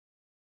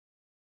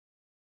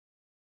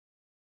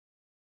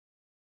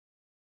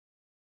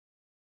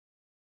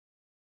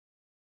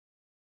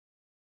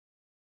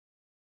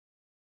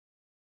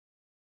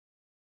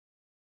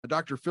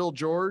Dr. Phil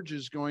George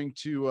is going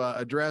to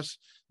address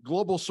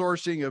global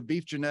sourcing of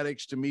beef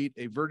genetics to meet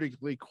a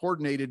vertically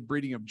coordinated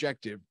breeding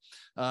objective.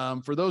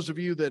 For those of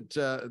you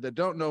that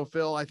don't know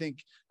Phil, I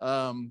think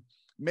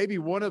maybe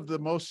one of the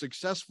most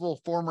successful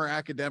former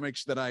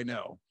academics that I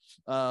know.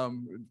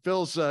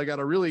 Phil's got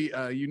a really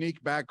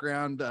unique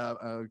background,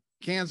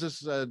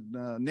 Kansas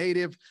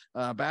native,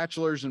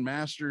 bachelor's and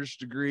master's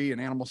degree in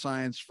animal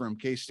science from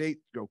K-State,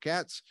 go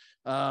Cats,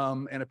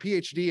 and a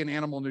PhD in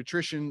animal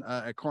nutrition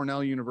at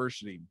Cornell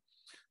University.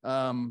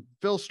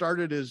 Phil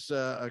started his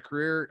a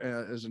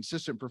career as an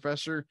assistant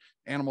professor,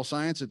 animal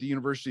science at the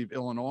University of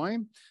Illinois,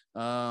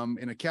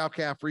 in a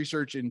cow-calf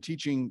research and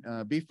teaching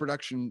beef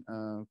production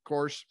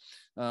course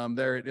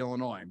there at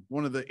Illinois.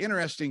 One of the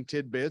interesting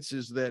tidbits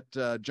is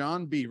that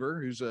John Beaver,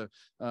 who's a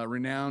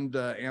renowned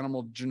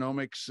animal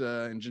genomics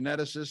and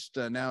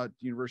geneticist now at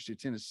the University of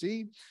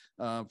Tennessee,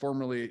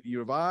 formerly at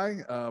U of I,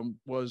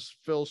 was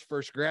Phil's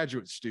first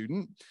graduate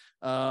student.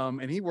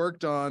 And he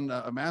worked on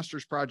a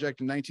master's project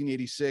in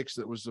 1986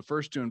 that was the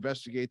first to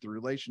investigate the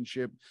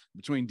relationship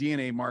between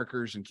DNA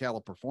markers and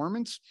cattle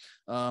performance.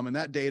 And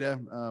that data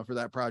for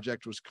that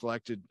project was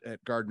collected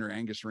at Gardner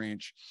Angus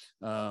Ranch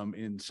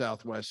in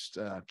Southwest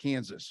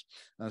Kansas.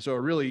 So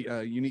a really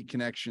unique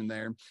connection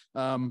there.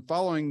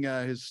 Following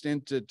his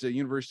stint at the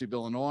University of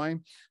Illinois,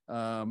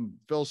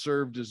 Phil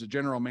served as a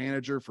general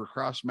manager for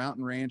Cross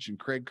Mountain Ranch in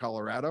Craig,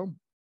 Colorado.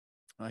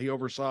 He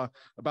oversaw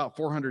about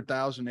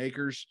 400,000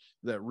 acres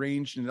that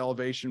ranged in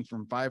elevation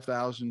from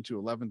 5,000 to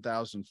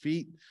 11,000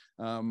 feet,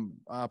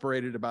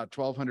 operated about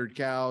 1,200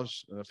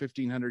 cows,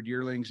 1,500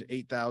 yearlings,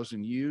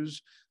 8,000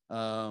 ewes,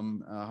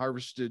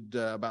 harvested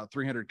about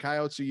 300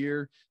 coyotes a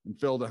year, and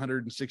filled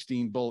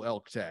 116 bull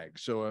elk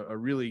tags. So a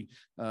really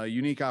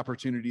unique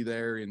opportunity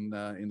there in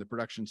the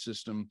production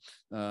system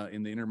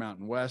in the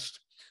Intermountain West.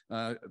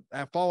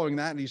 Following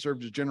that, he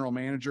served as general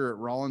manager at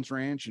Rollins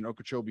Ranch in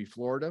Okeechobee,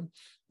 Florida.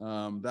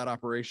 That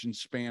operation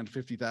spanned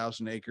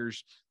 50,000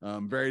 acres,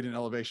 varied in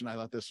elevation. I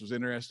thought this was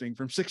interesting,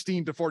 from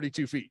 16 to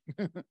 42 feet.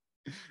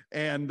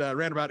 And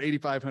ran about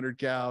 8,500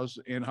 cows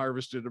and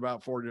harvested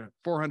about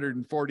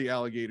 440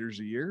 alligators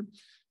a year.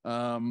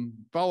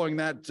 Following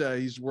that,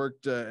 he's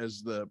worked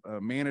as the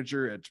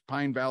manager at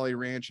Pine Valley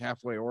Ranch,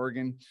 Halfway,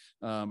 Oregon,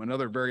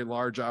 another very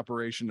large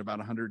operation, about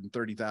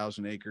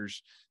 130,000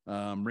 acres,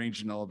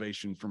 ranging in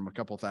elevation from a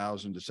couple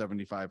thousand to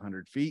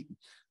 7,500 feet.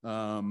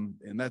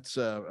 And that's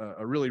a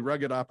really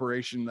rugged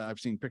operation.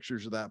 I've seen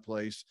pictures of that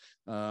place.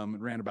 It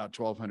ran about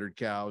 1,200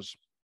 cows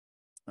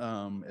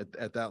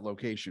at that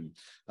location.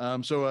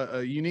 So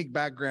a unique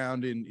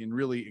background in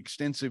really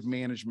extensive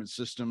management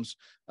systems.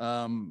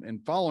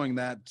 And following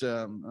that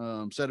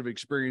set of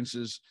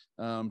experiences,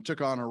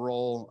 took on a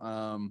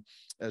role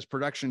as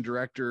production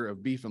director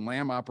of beef and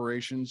lamb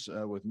operations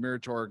with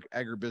Miratorg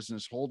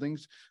Agribusiness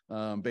Holdings,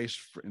 based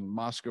in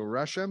Moscow,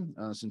 Russia,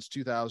 since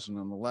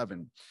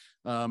 2011.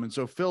 And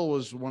so Phil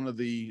was one of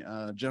the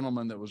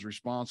gentlemen that was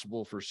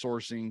responsible for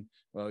sourcing,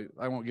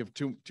 I won't give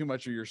too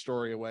much of your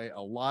story away,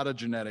 a lot of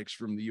genetics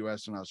from the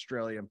US and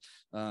Australia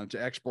to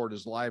export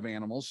as live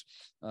animals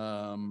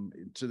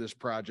to this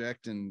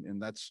project.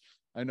 And that's,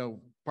 I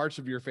know parts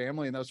of your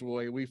family, and that's the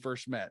way we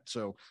first met.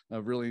 So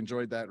I've really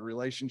enjoyed that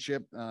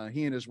relationship.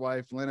 He and his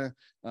wife, Lena,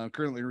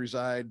 currently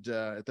reside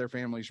at their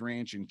family's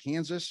ranch in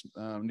Kansas,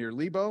 near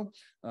Lebo,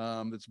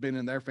 that's been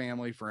in their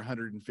family for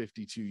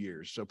 152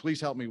 years. So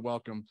please help me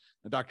welcome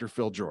Dr.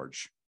 Phil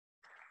George.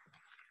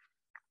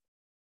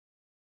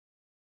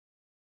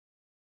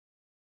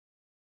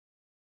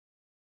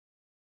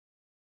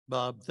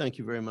 Bob, thank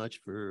you very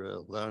much for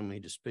allowing me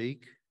to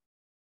speak.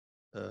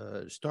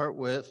 To start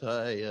with,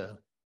 I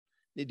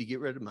need to get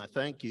rid of my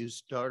thank yous.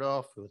 Start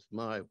off with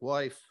my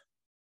wife,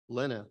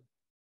 Lena.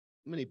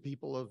 Many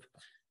people have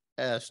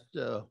asked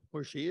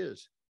where she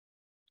is.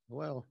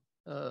 Well,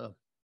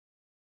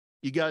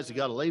 you guys have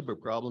got a labor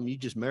problem. You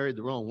just married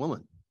the wrong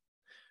woman.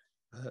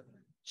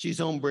 She's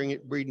home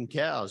breeding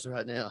cows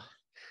right now.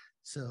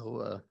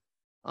 So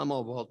I'm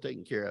all well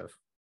taken care of.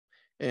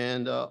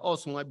 And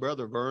also my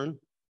brother, Vern.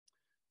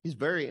 He's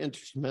very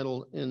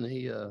instrumental in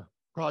the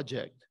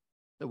project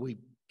that we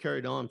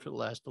carried on for the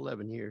last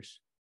 11 years.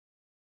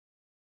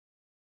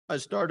 I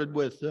started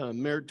with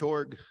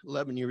Miratorg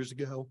 11 years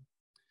ago,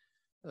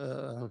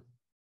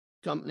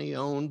 company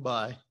owned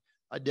by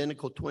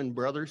identical twin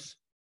brothers,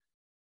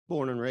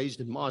 born and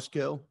raised in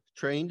Moscow,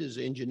 trained as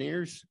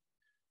engineers,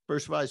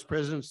 first vice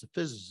presidents and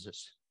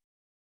physicists.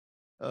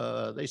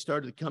 They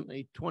started the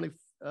company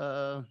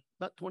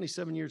about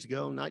 27 years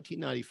ago,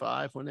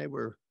 1995, when they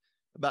were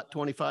about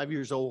 25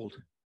 years old.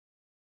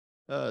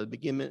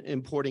 Began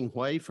importing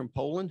whey from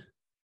Poland.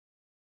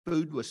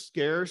 Food was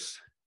scarce.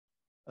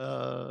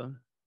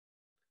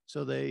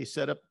 So they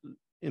set up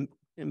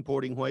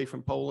importing whey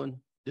from Poland,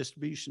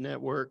 distribution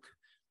network,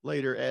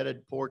 later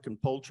added pork and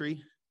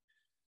poultry.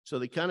 So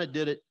they kind of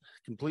did it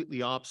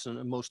completely opposite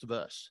of most of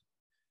us.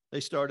 They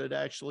started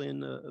actually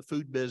in the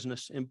food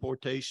business,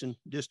 importation,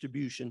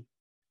 distribution,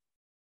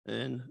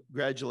 and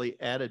gradually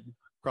added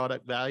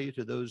product value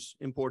to those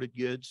imported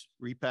goods,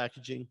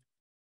 repackaging,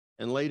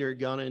 and later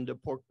gone into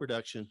pork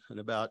production in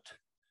about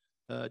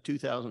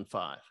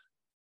 2005.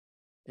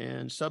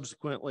 And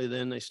subsequently,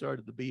 then they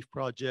started the beef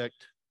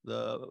project,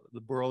 the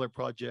broiler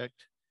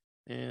project,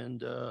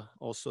 and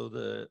also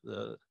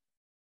the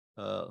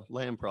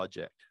lamb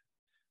project.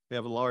 We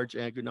have a large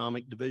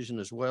agronomic division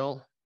as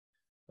well.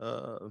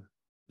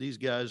 These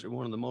guys are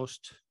one of the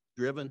most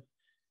driven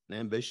and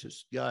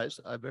ambitious guys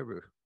I've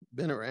ever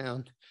been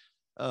around.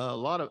 A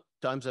lot of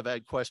times I've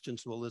had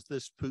questions, well, is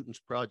this Putin's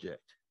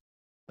project?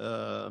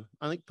 I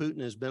think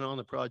Putin has been on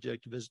the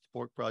project to visit the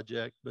pork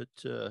project, but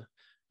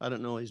I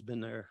don't know he's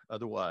been there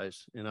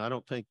otherwise. And I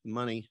don't think the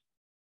money,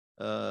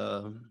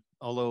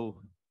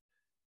 although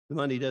the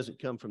money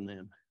doesn't come from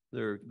them.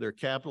 They're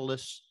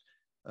capitalists.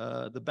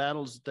 The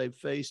battles that they've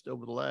faced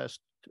over the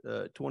last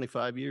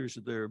 25 years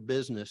of their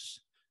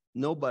business,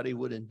 nobody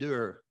would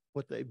endure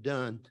what they've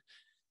done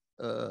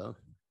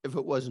if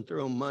it wasn't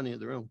their own money or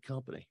their own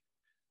company.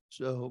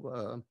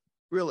 So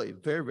really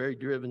very, very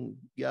driven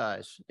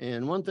guys.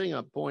 And one thing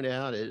I point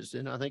out is,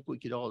 and I think we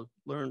could all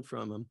learn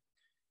from them,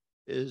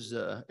 is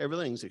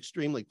everything's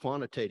extremely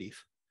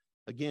quantitative.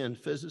 Again,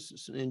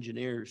 physicists and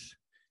engineers.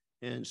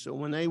 And so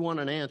when they want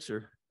an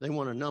answer, they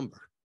want a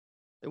number.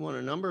 They want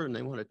a number and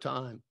they want a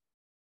time.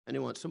 And they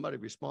want somebody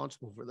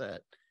responsible for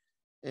that.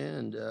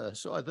 And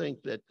so I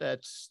think that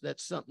that's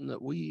something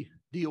that we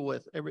deal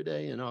with every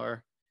day in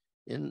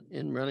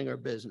running our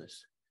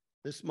business.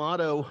 This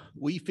motto,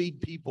 "We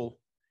feed people,"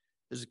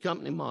 is a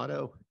company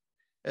motto,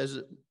 has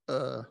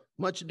a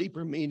much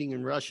deeper meaning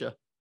in Russia,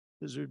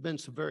 because there's been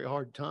some very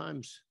hard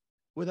times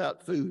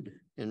without food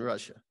in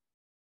Russia.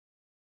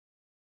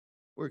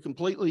 We're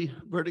completely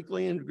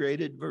vertically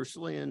integrated,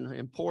 virtually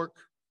in pork,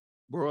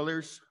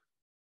 broilers,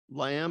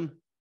 lamb,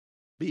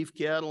 beef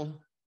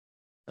cattle,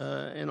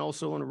 and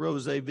also in a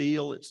rosé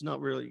veal. It's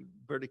not really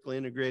vertically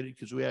integrated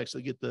because we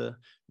actually get the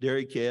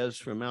dairy calves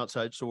from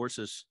outside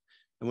sources.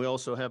 And we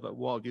also have a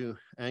Wagyu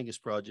Angus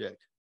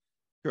project,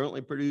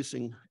 currently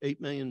producing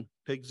 8 million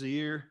pigs a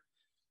year,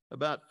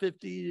 about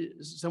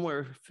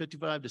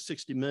 55 to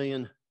 60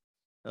 million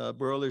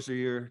broilers a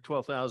year,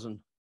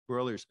 12,000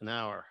 broilers an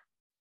hour.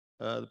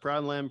 The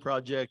Pride Lamb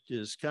project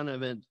is kind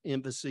of in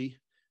infancy.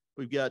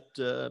 We've got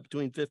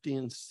between 50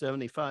 and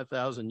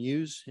 75,000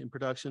 ewes in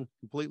production,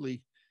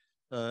 completely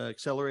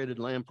accelerated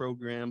lamb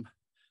program,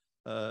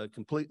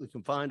 completely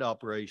confined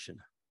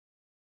operation.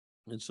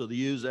 And so the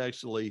ewes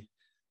actually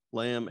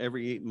lamb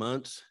every 8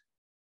 months.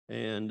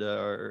 And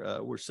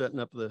we're setting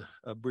up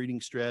a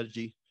breeding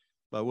strategy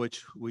by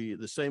which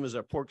the same as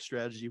our pork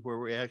strategy, where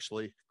we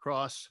actually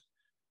cross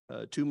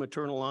 2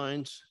 maternal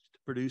lines to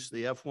produce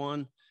the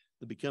F1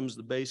 that becomes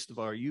the base of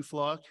our ewe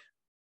flock.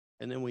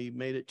 And then we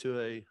made it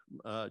to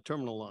a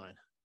terminal line.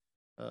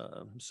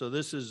 So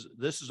this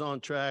is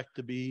on track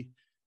to be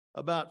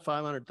about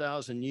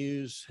 500,000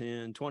 ewes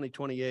in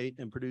 2028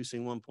 and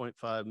producing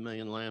 1.5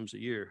 million lambs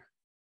a year.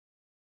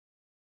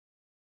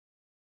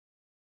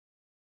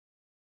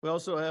 We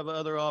also have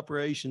other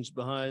operations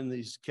behind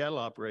these cattle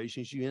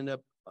operations. You end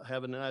up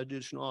having an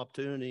additional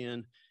opportunity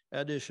and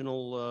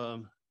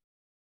additional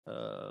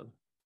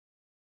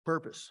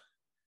purpose.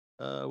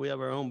 We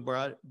have our own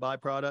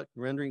byproduct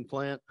rendering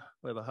plant.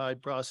 We have a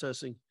hide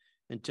processing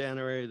and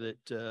tannery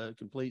that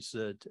completes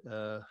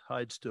the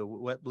hides to a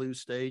wet blue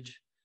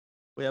stage.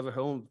 We have our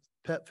own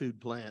pet food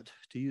plant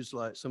to use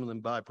like some of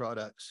them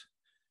byproducts.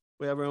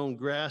 We have our own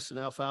grass and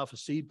alfalfa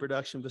seed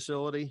production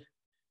facility,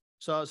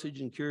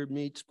 sausage and cured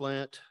meats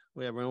plant.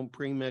 We have our own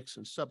premix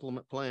and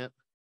supplement plant,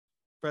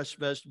 fresh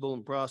vegetable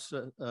and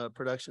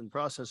production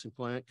processing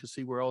plant, because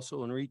see, we're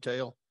also in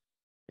retail.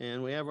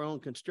 And we have our own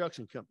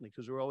construction company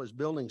because we're always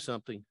building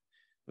something.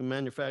 We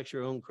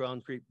manufacture our own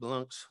concrete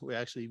blocks. We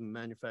actually even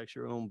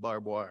manufacture our own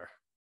barbed wire.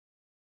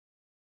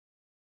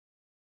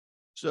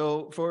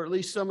 So for at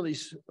least some of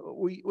these,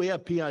 we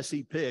have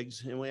PIC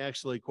pigs, and we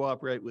actually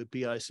cooperate with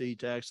PIC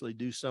to actually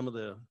do some of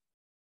the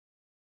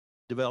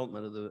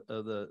development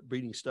of the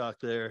breeding stock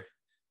there.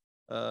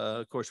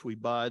 Of course, we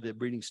buy the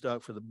breeding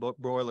stock for the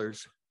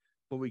broilers,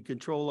 but we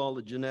control all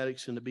the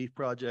genetics in the beef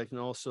project and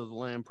also the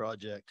lamb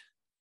project.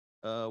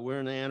 We're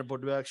in the animal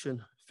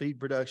production, feed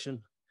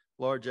production,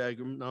 large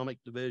agronomic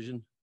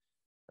division.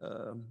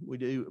 We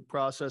do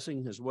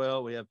processing as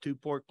well. We have 2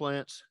 pork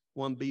plants,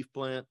 1 beef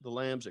plant. The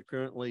lambs are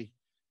currently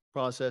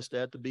processed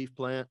at the beef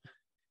plant.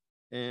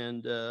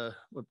 And of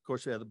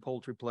course, we have the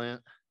poultry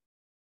plant.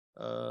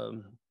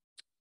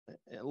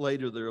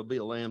 Later, there will be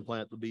a lamb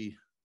plant that will be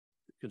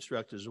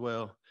constructed as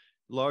well.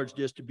 Large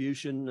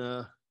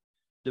distribution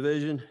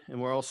division,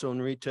 and we're also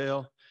in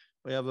retail.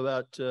 We have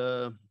about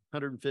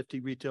 150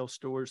 retail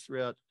stores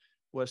throughout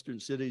Western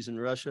cities in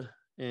Russia.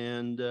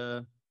 And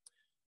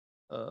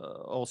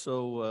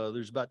also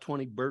there's about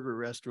 20 burger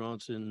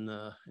restaurants in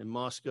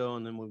Moscow.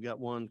 And then we've got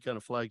one kind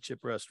of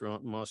flagship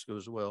restaurant in Moscow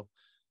as well,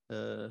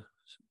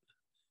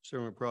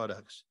 serving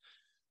products.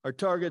 Our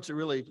targets are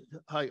really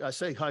high. I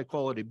say high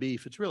quality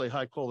beef. It's really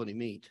high quality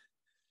meat.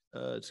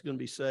 It's going to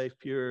be safe,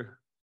 pure,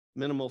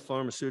 minimal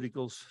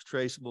pharmaceuticals,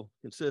 traceable,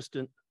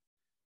 consistent,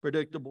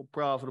 predictable,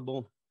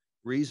 profitable,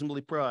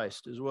 reasonably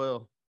priced as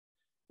well.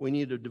 We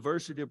need a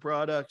diversity of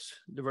products,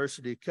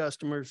 diversity of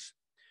customers,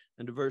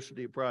 and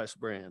diversity of price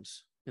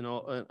brands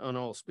on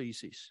all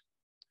species.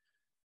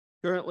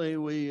 Currently,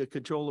 we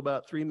control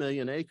about 3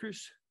 million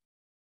acres.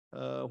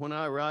 When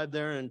I arrived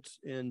there in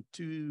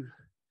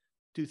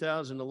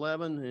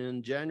 2011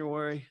 in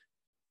January,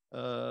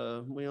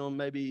 we owned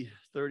maybe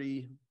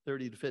 30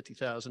 to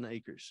 50,000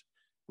 acres.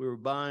 We were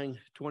buying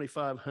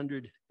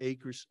 2,500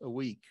 acres a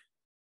week,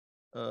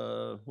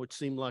 which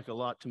seemed like a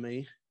lot to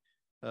me.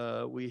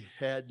 We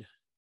had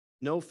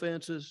no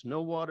fences,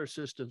 no water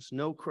systems,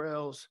 no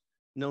corrals,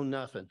 no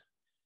nothing.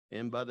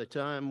 And by the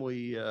time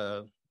we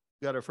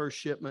got our first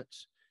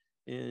shipments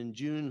in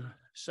June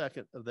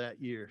 2nd of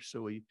that year,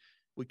 so we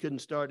couldn't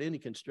start any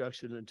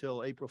construction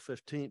until April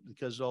 15th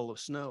because of all the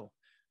snow.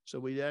 So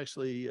we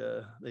actually,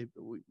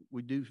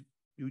 we do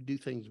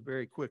things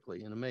very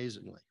quickly and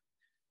amazingly.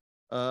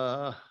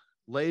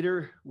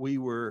 Later, we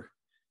were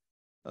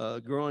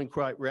growing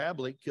quite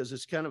rapidly because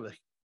it's kind of a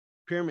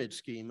pyramid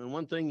scheme. And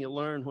one thing you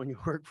learn when you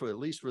work for, at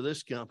least for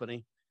this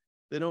company,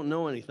 they don't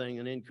know anything,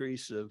 an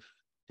increase of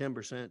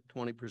 10%,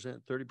 20%,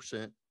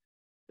 30%.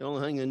 The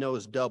only thing they know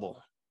is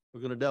double.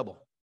 We're going to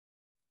double.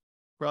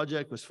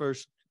 Project was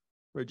first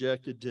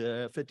projected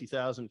to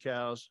 50,000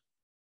 cows.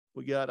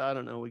 We got, I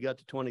don't know, we got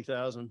to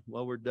 20,000.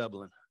 Well, we're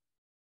doubling.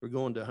 We're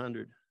going to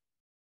 100.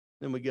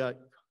 Then we got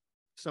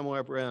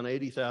somewhere up around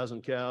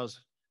 80,000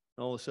 cows.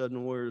 All of a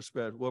sudden we're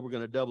spread. Well, we're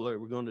going to double it.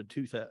 We're going to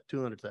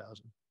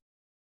 200,000.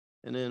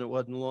 And then it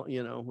wasn't long,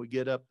 you know, we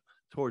get up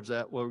towards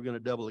that. Well, we're going to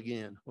double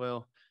again.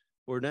 Well,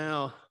 we're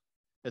now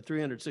at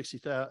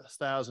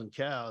 360,000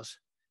 cows.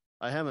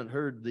 I haven't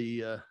heard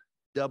the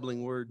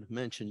doubling word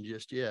mentioned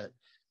just yet,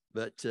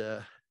 but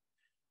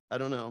I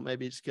don't know,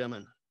 maybe it's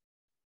coming.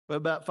 But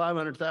about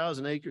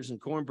 500,000 acres in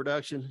corn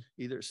production,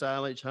 either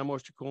silage, high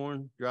moisture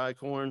corn, dry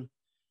corn.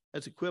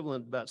 That's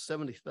equivalent to about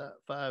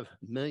 75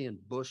 million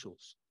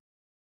bushels.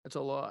 That's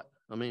a lot.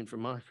 I mean,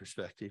 from my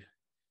perspective,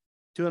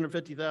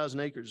 250,000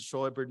 acres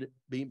of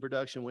soybean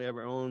production. We have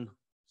our own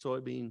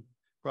soybean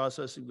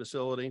processing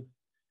facility.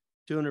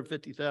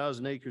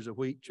 250,000 acres of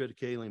wheat,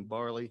 triticale, and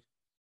barley.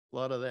 A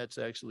lot of that's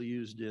actually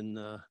used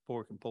in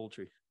pork and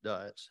poultry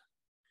diets.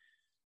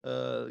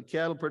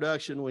 Cattle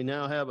production, we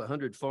now have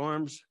 100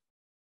 farms.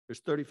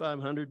 There's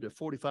 3,500 to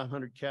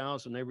 4,500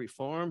 cows on every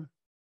farm.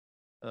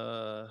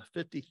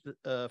 50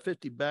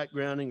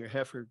 backgrounding or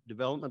heifer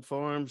development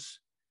farms.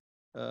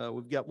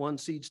 We've got one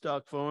seed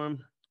stock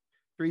farm,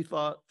 three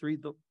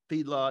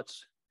feedlots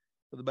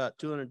with about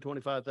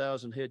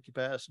 225,000 head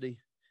capacity.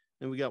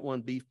 And we got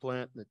one beef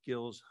plant that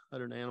kills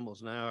 100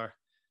 animals an hour,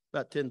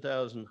 about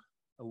 10,000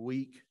 a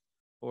week,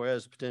 or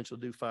has the potential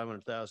to do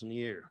 500,000 a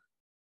year.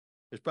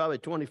 There's probably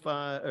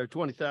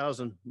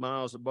 20,000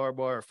 miles of barbed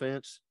wire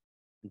fence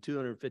and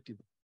 250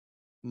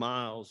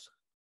 miles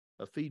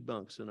of feed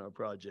bunks in our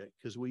project,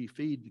 because we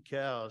feed the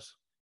cows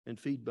in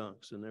feed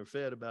bunks, and they're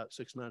fed about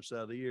 6 months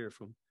out of the year,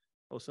 from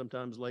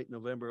sometimes late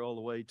November all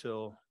the way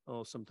till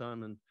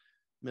sometime in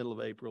middle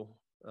of April,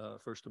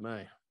 1st of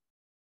May.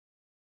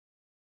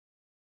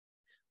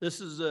 This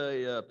is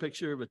a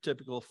picture of a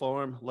typical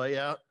farm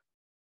layout.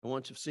 And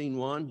once you've seen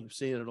one, you've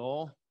seen it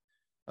all.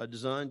 I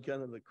designed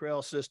kind of the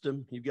corral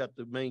system. You've got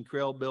the main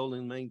corral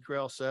building, main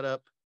corral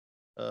setup.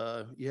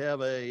 You have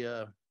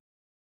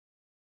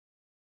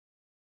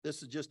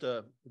this is just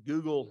a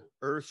Google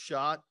Earth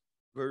shot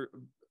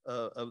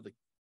of the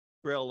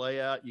corral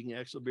layout. You can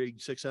actually bring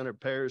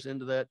 600 pairs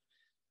into that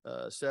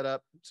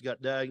setup. It's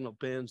got diagonal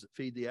pins that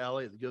feed the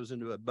alley that goes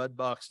into a bud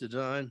box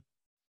design.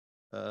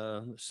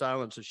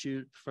 Silencer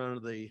chute in front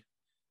of the,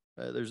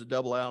 there's a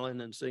double alley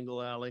and then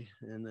single alley,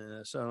 and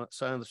the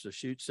silencer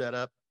chute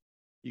setup.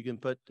 You can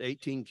put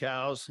 18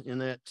 cows in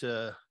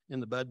that, in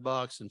the bud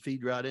box and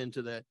feed right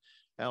into that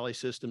alley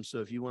system.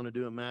 So if you want to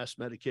do a mass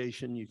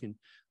medication, you can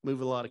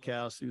move a lot of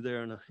cows through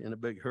there in a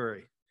big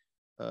hurry.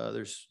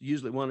 There's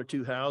usually 1 or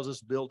 2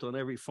 houses built on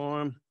every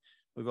farm.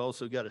 We've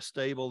also got a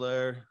stable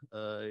there,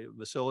 a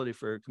facility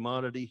for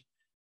commodity,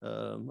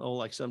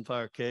 like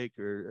sunflower cake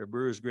or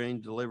brewer's grain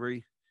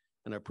delivery,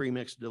 and our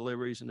premixed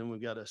deliveries. And then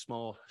we've got a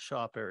small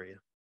shop area.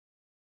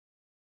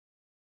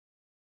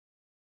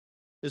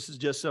 This is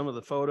just some of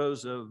the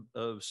photos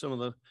of some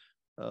of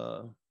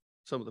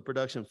the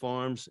production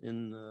farms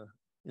in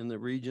the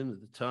region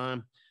at the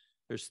time.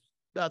 There's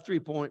about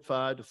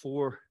 3.5 to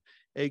 4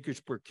 acres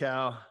per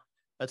cow.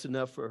 That's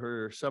enough for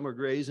her summer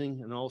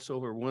grazing and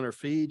also her winter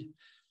feed.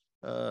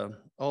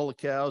 All the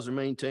cows are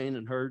maintained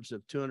in herds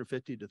of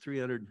 250 to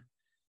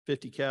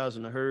 350 cows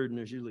in a herd, and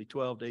there's usually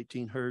 12 to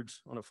 18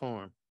 herds on a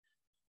farm.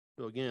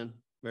 So again,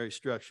 very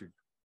structured.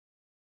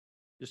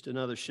 Just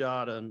another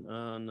shot on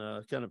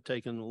kind of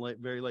taken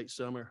very late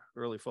summer,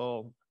 early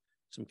fall,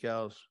 some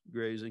cows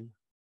grazing.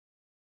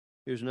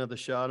 Here's another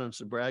shot on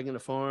some bragging a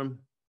farm,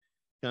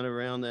 kind of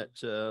around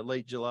that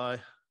late July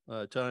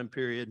time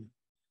period.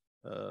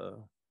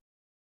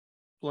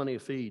 Plenty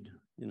of feed,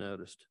 you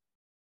noticed.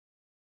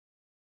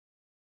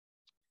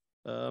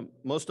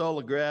 Most all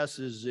the grass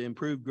is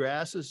improved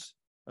grasses.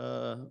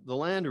 The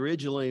land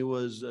originally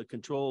was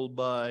controlled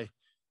by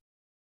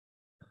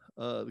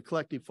the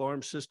collective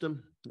farm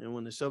system, and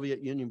when the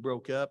Soviet Union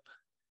broke up,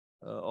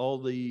 all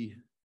the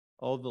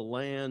all the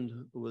land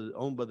was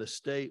owned by the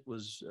state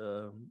was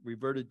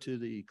reverted to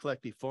the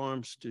collective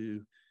farms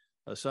to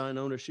assign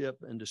ownership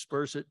and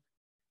disperse it.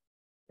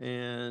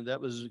 And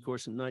that was, of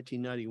course, in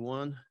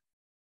 1991.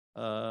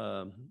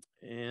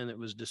 And it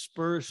was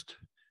dispersed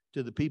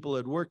to the people that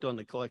had worked on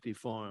the collective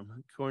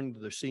farm, according to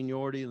their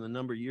seniority and the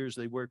number of years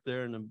they worked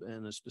there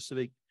and a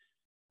specific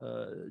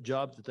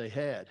job that they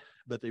had.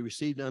 But they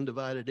received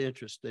undivided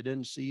interest. They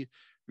didn't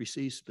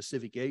receive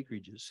specific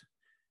acreages.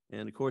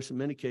 And of course, in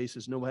many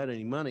cases, nobody had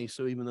any money.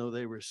 So even though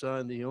they were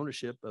assigned the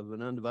ownership of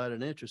an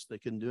undivided interest, they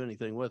couldn't do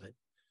anything with it.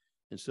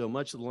 And so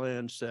much of the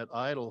land sat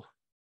idle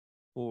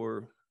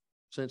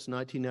since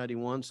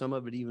 1991, some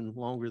of it even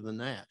longer than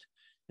that.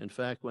 In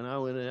fact, when I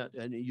went out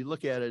and you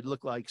look at it, it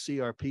looked like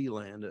CRP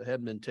land that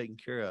hadn't been taken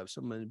care of.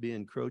 Some of it would be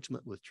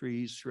encroachment with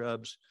trees,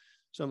 shrubs.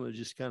 Some of it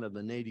just kind of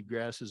the native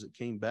grasses that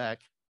came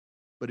back.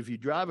 But if you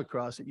drive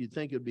across it, you'd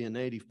think it'd be a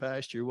native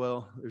pasture.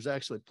 Well, there's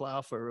actually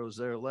plow furrows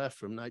there left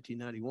from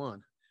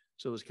 1991.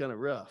 So it was kind of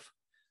rough.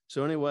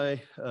 So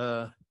anyway,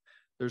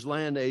 there's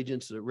land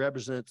agents that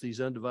represent these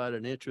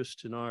undivided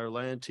interests, and our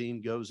land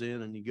team goes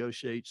in and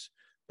negotiates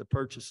the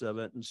purchase of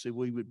it. And so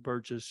we would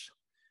purchase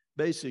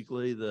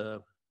basically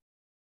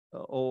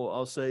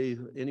I'll say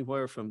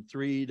anywhere from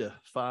 3 to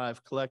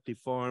 5 collective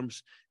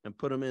farms and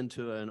put them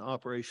into an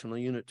operational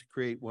unit to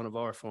create one of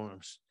our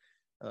farms.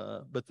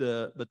 But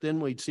then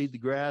we'd seed the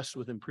grass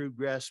with improved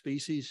grass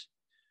species.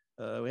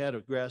 We had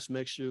a grass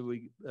mixture.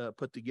 We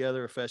put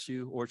together a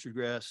fescue, orchard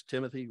grass,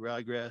 timothy,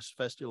 ryegrass,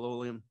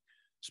 festulolium,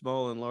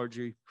 small and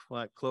larger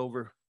black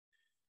clover.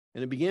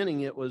 In the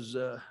beginning, it was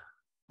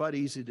quite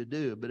easy to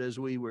do, but as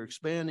we were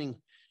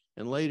expanding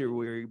and later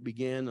we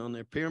began on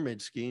their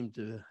pyramid scheme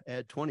to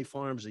add 20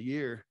 farms a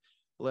year,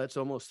 well, that's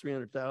almost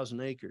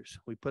 300,000 acres.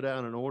 We put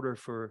out an order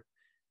for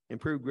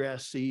improved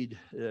grass seed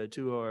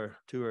to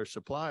our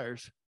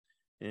suppliers.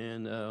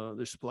 And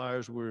the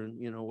suppliers were,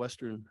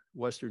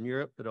 Western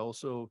Europe, but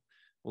also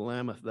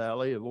Willamette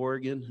Valley of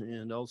Oregon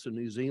and also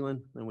New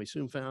Zealand. And we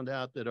soon found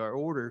out that our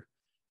order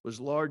was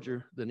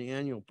larger than the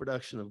annual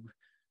production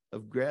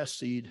of grass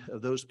seed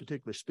of those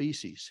particular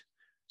species.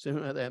 So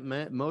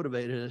that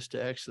motivated us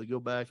to actually go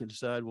back and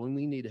decide, well,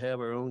 we need to have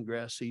our own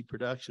grass seed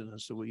production.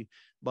 And so we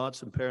bought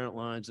some parent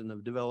lines and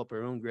have developed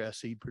our own grass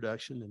seed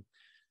production. And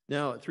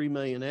now at 3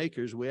 million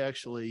acres, we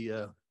actually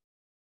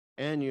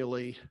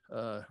annually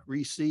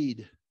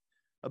reseed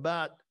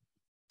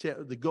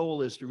the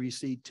goal is to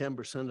reseed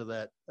 10% of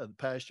the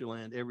pasture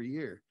land every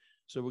year.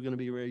 So we're going to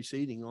be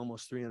reseeding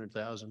almost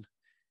 300,000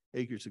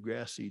 acres of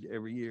grass seed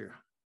every year.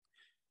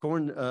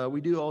 Corn,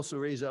 we do also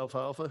raise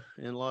alfalfa,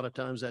 and a lot of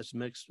times that's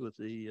mixed with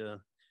the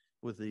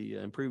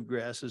improved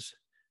grasses.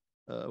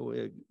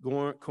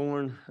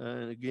 Corn,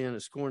 and again,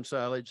 it's corn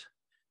silage,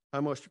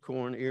 high moisture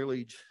corn,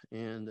 earlage,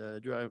 and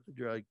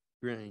dry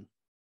grain.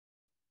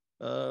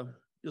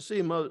 You'll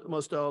see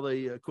most all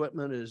the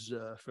equipment is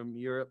from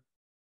Europe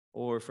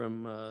or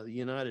from the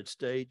United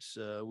States.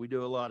 We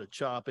do a lot of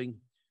chopping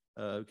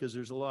because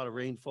there's a lot of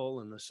rainfall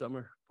in the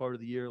summer part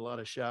of the year, a lot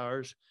of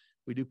showers.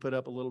 We do put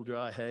up a little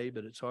dry hay,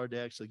 but it's hard to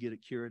actually get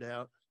it cured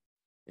out.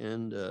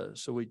 And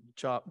so we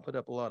put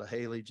up a lot of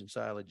haylage and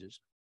silages.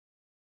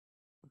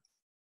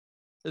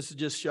 This is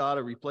just a shot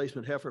of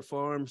replacement heifer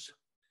farms.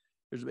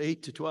 There's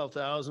 8,000 to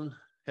 12,000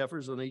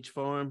 heifers on each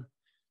farm.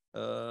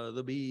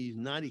 There'll be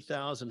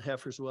 90,000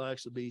 heifers will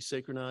actually be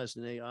synchronized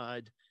and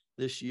AI'd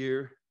this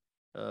year.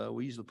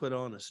 We usually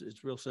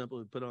it's real simple.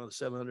 We put on a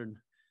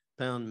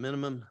 700-pound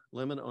minimum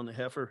limit on the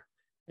heifer.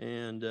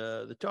 And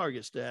the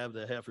target's to have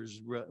the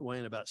heifers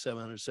weighing about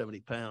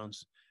 770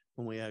 pounds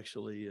when we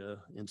actually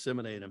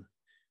inseminate them.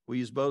 We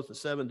use both the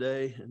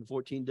 7-day and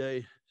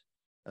 14-day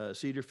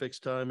cedar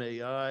fixed time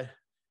AI.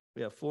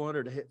 We have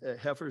 400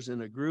 heifers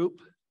in a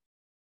group,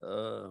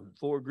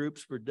 4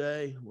 groups per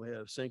day. We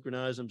have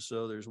synchronized them.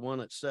 So there's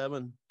one at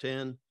 7,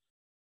 10,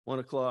 1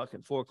 o'clock,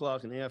 and 4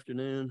 o'clock in the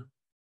afternoon.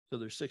 So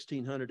there's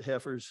 1,600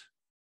 heifers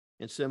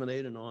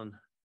inseminated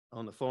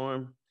on the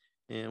farm.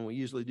 And we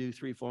usually do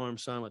 3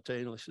 farms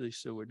simultaneously.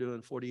 So we're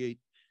doing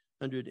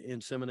 4,800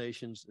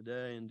 inseminations a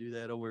day and do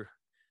that over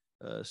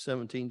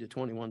 17 to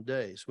 21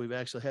 days. We've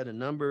actually had a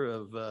number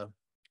of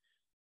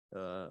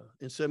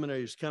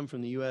inseminators come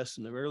from the U.S.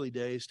 in the early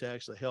days to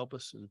actually help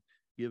us and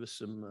give us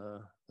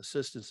some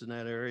assistance in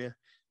that area.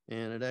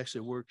 And it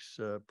actually works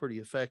pretty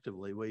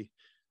effectively. We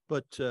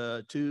put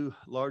 2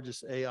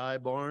 largest AI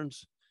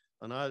barns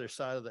on either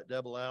side of that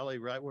double alley,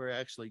 right where it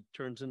actually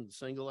turns into the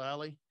single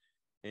alley.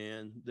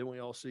 And then we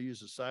also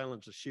use a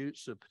silencer chute.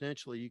 So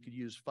potentially you could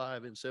use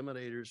 5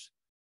 inseminators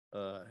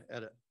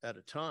at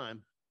a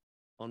time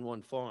on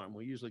one farm.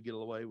 We usually get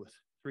away with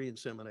 3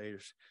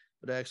 inseminators,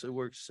 but it actually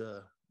works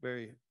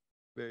very,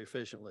 very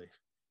efficiently.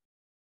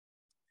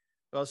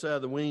 We also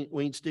have the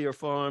weaned steer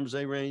farms.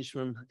 They range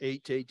from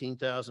 8 to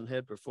 18,000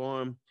 head per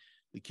farm.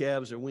 The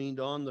calves are weaned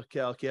on the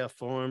cow-calf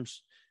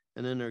farms,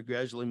 and then they're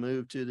gradually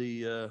moved to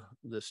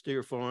the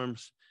steer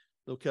farms.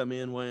 They'll come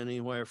in weighing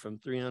anywhere from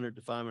 300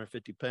 to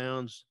 550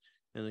 pounds,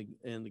 and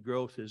the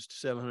growth is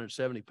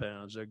 770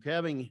 pounds. Their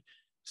calving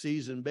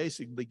season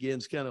basically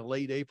begins kind of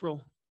late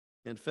April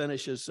and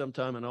finishes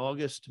sometime in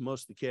August.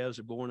 Most of the calves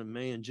are born in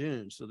May and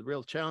June. So the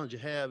real challenge you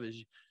have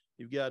is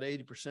you've got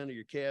 80% of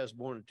your calves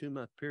born in a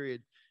 2-month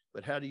period,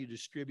 but how do you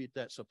distribute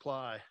that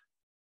supply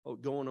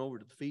going over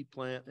to the feed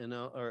plant and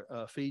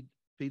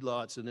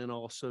feedlots, and then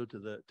also to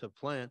the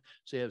plant,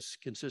 so you have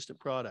consistent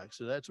products.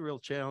 So that's a real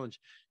challenge.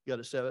 You got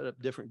to set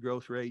up different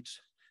growth rates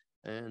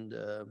and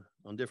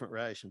on different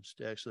rations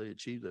to actually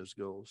achieve those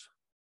goals.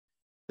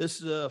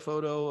 This is a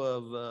photo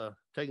of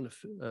taking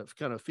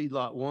kind of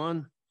feedlot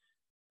 1.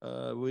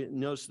 We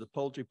notice the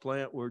poultry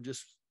plant. We're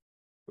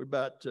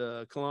about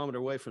a kilometer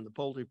away from the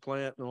poultry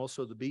plant and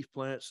also the beef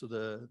plant. So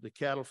the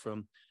cattle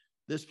from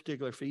this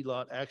particular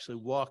feedlot actually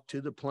walk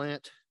to the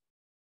plant.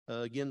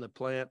 Again, the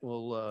plant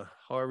will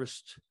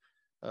harvest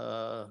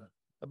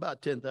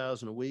about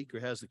 10,000 a week, or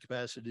has the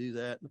capacity to do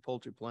that. And the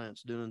poultry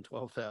plant's doing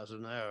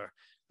 12,000 an hour.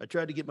 I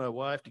tried to get my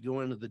wife to go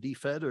into the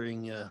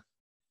defeathering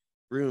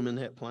room in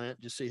that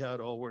plant, just see how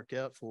it all worked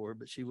out for her,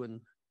 but she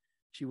wouldn't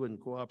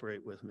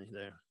cooperate with me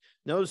there.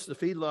 Notice the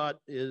feedlot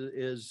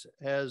is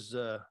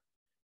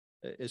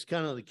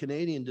kind of the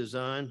Canadian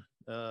design,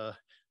 where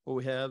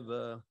we have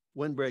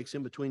windbreaks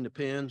in between the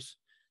pens.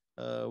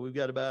 We've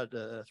got about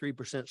a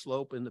 3%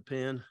 slope in the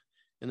pen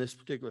in this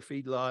particular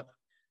feedlot.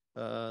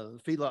 The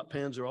feedlot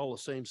pens are all the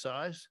same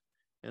size,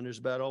 and there's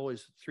about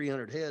always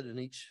 300 head in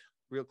each,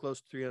 real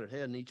close to 300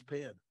 head in each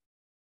pen.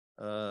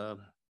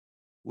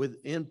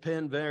 With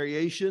in-pen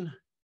variation,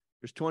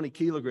 there's 20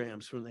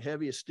 kilograms from the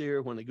heaviest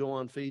steer when they go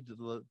on feed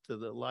to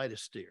the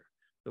lightest steer.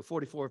 So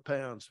 44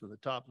 pounds from the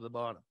top to the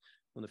bottom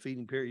when the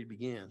feeding period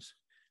begins.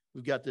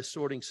 We've got this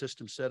sorting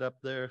system set up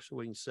there so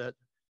we can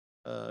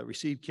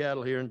receive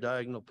cattle here in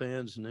diagonal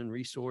pens and then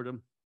resort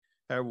them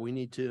however we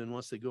need to. And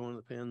once they go in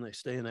the pen, they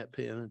stay in that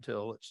pen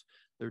until it's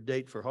their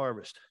date for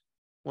harvest.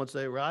 Once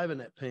they arrive in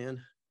that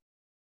pen,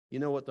 you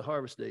know what the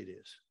harvest date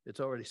is. It's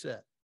already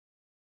set.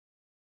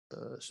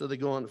 So they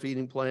go on the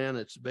feeding plan.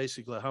 It's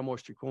basically a high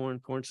moisture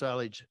corn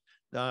silage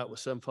diet with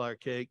sunflower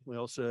cake. We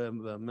also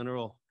have a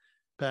mineral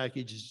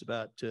package. It's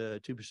about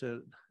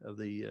 2% of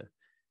the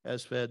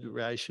as-fed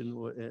ration.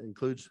 It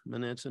includes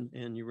monensin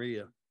and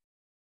urea.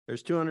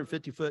 There's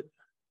 250 foot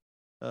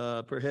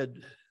per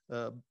head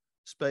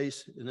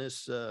space in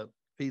this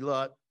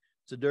feedlot.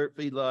 It's a dirt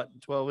feedlot,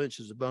 12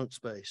 inches of bunk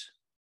space.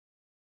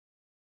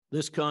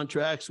 This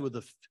contracts with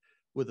the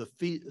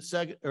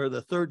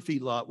third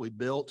feedlot we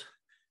built,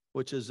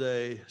 which is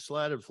a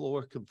slatted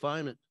floor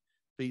confinement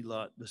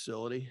feedlot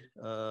facility.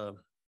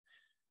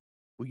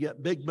 We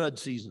get big mud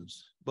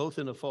seasons, both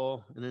in the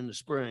fall and in the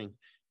spring.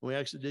 We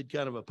actually did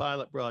kind of a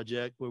pilot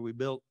project where we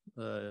built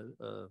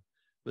a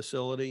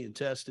facility and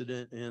tested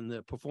it, and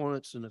the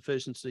performance and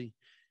efficiency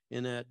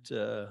in that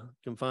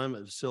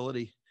confinement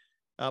facility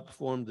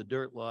outperformed the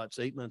dirt lots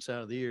 8 months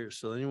out of the year.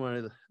 So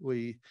anyway,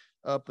 we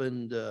up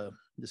and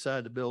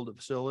decided to build a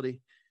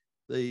facility.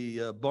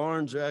 The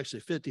barns are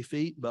actually 50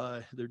 feet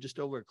by, they're just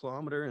over a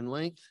kilometer in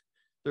length,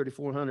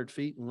 3,400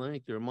 feet in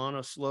length. They're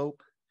monoslope,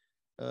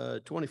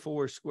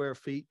 24 square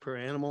feet per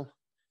animal.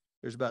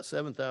 There's about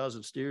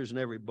 7,000 steers in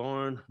every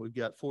barn. We've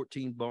got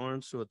 14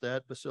 barns. So at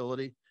that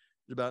facility,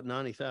 there's about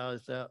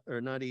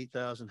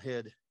 98,000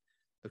 head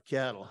of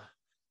cattle.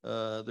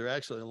 They're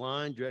actually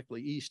aligned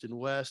directly east and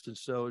west. And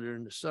so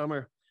during the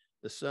summer,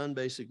 the sun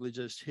basically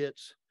just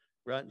hits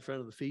right in front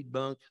of the feed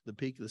bunk, the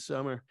peak of the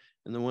summer.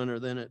 In the winter,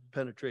 then it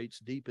penetrates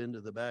deep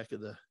into the back of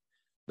the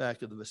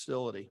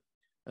facility.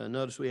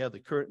 Notice we have the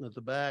curtain at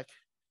the back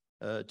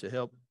to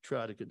help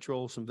try to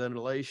control some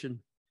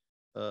ventilation.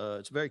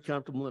 It's a very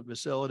comfortable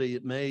facility.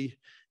 It may,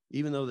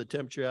 even though the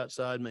temperature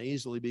outside may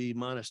easily be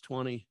minus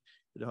 20,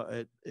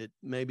 it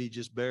may be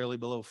just barely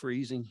below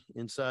freezing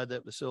inside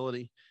that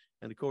facility.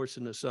 And of course,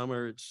 in the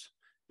summer,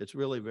 it's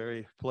really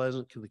very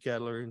pleasant because the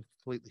cattle are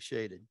completely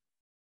shaded.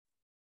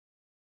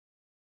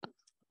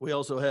 We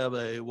also have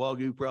a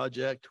Wagyu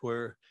project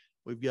where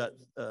we've got,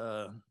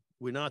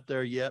 we're not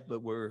there yet,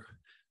 but we're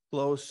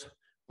close,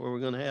 where we're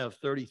going to have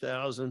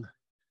 30,000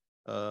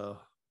 F1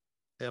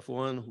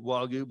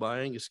 Wagyu by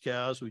Angus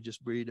cows. We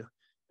just breed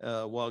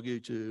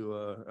Wagyu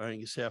to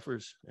Angus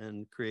heifers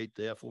and create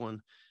the F1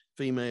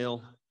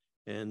 female.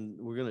 And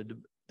we're going to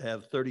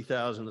have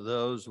 30,000 of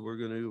those. We're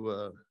going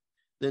to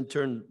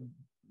then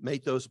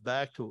mate those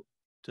back to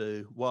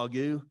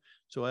Wagyu.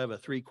 So I have a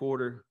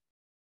three-quarter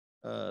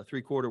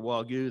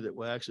Wagyu that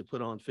we'll actually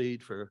put on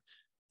feed for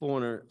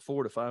 400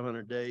 to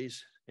 500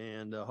 days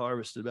and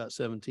harvest about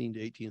 1,700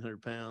 to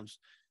 1,800 pounds.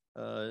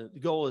 The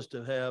goal is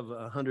to have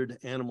 100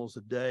 animals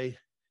a day,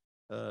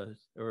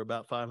 or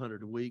about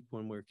 500 a week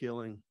when we're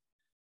killing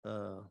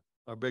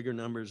our bigger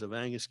numbers of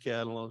Angus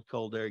cattle,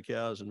 cold dairy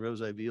cows, and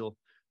rosé veal.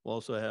 We'll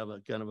also have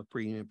a kind of a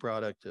premium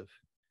product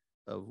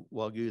of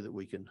Wagyu that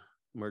we can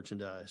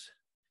merchandise.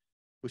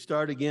 We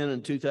started again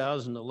in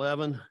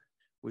 2011.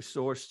 We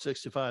sourced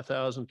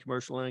 65,000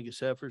 commercial Angus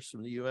heifers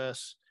from the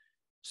U.S.,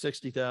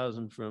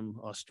 60,000 from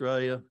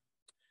Australia,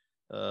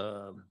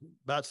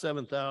 about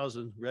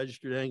 7,000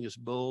 registered Angus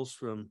bulls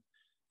from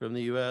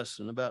the U.S.,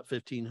 and about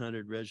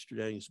 1,500 registered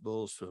Angus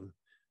bulls from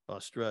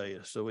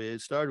Australia. So we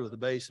started with a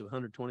base of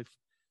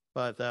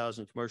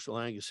 125,000 commercial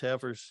Angus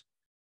heifers.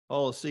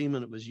 all the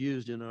semen that was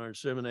used in our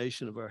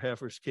insemination of our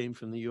heifers came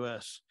from the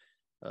U.S.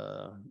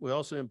 We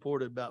also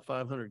imported about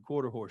 500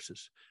 quarter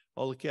horses.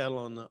 All the cattle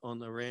on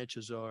the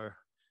ranches are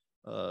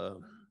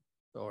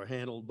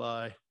handled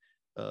by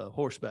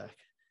horseback.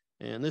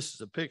 And this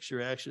is a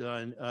picture.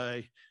 Actually,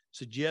 I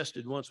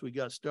suggested once we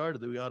got started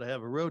that we ought to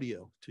have a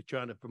rodeo to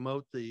try to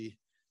promote the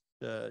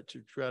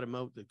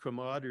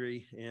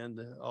camaraderie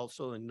and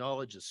also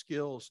acknowledge the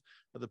skills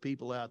of the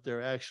people out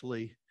there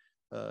actually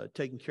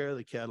taking care of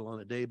the cattle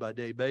on a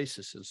day-by-day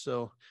basis. And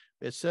so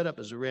it's set up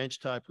as a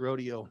ranch-type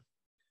rodeo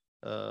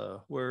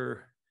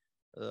where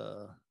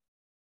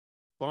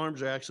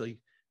farms are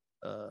actually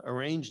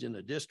arranged in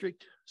a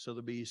district. So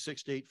there'll be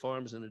 6 to 8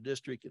 farms in a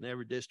district, and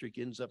every district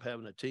ends up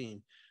having a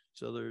team.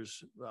 So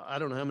there's, I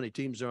don't know how many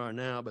teams there are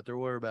now, but there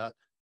were about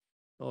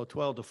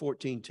 12 to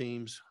 14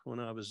 teams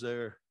when I was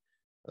there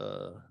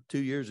 2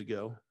 years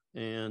ago.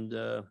 And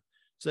so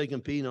they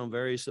compete on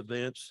various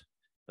events.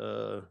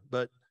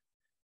 But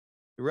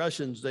the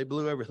Russians, they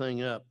blew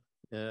everything up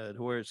to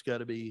where it's got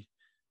to be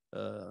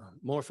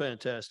more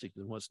fantastic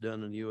than what's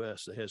done in the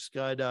U.S. They have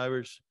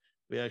skydivers.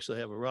 We actually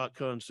have a rock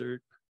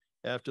concert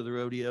after the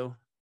rodeo,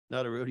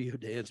 not a rodeo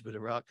dance, but a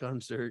rock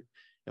concert.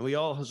 And we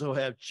also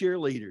have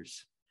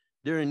cheerleaders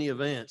during the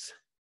events,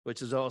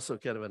 which is also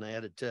kind of an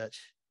added touch.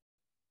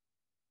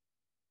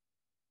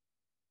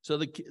 So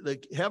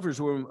the heifers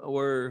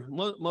were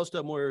most of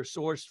them were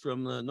sourced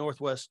from the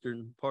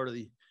northwestern part of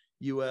the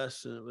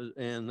U.S.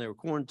 and they were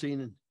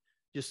quarantined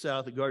just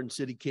south of Garden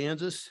City,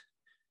 Kansas,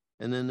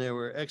 and then they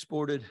were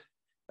exported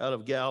out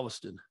of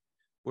Galveston.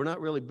 We're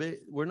not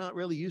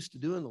really used to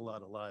doing a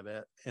lot of live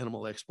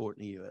animal export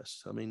in the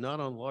U.S. I mean, not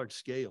on a large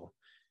scale,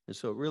 and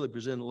so it really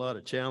presented a lot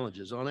of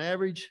challenges. On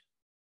average,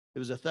 it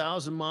was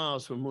 1,000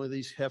 miles from where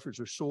these heifers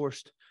were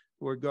sourced to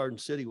where Garden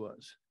City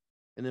was,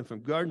 and then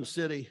from Garden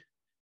City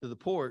to the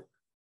port,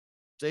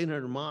 it's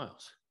 800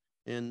 miles.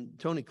 And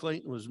Tony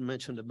Clayton was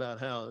mentioned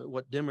about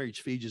what demurrage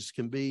fees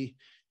can be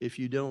if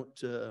you don't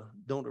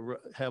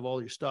have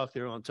all your stock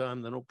there on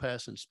time. They don't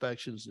pass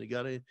inspections. They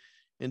got to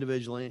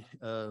individually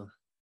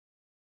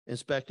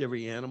inspect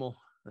every animal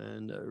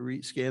and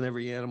scan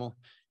every animal.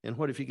 And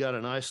what if you got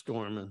an ice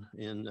storm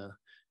in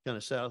kind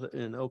of south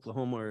in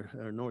Oklahoma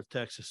or North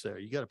Texas there?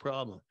 You got a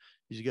problem.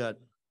 You got at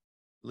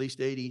least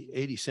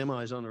 80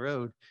 semis on the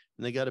road,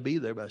 and they got to be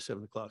there by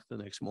 7 o'clock the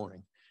next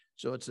morning.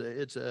 So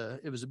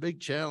it was a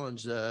big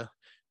challenge.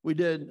 We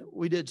did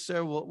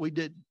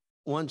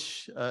one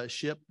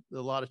ship. A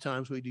lot of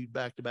times we do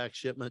back-to-back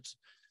shipments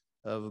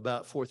of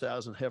about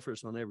 4,000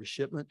 heifers on every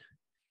shipment.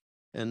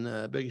 And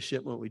the biggest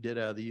shipment we did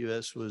out of the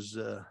U.S. was,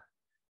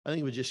 I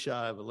think it was just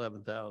shy of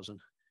 11,000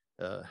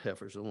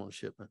 heifers on one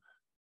shipment.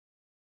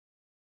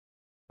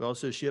 We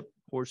also ship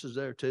horses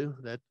there too.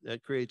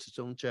 That creates its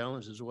own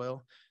challenge as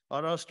well.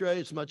 Out of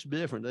Australia, it's much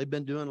different. They've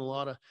been doing a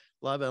lot of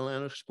live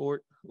animal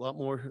sport, a lot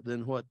more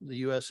than what the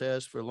U.S.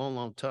 has for a long,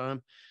 long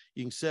time.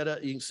 You can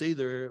see this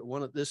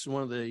is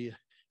one of the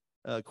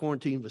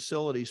quarantine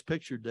facilities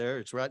pictured there.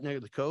 It's right near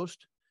the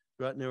coast,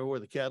 right near where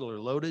the cattle are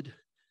loaded.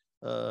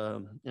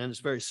 And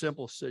it's a very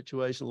simple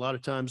situation. A lot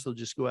of times they'll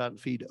just go out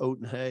and feed oat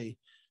and hay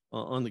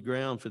on the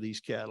ground for these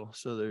cattle.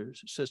 So their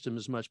system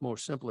is much more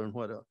simpler than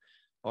what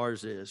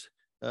ours is.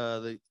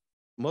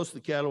 Most of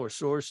the cattle are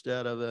sourced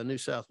out of New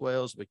South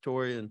Wales,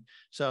 Victoria, and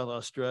South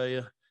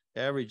Australia.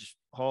 Average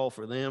haul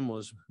for them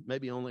was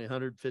maybe only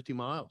 150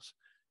 miles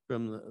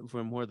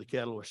from where the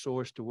cattle are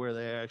sourced to where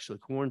they actually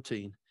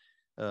quarantine.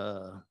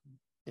 And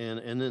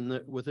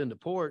then within the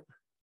port,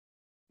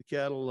 the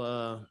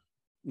cattle,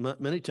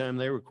 many times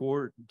they were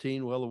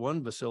quarantined. Well, the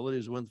one facility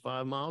is within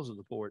 5 miles of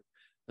the port.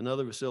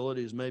 Another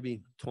facility is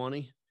maybe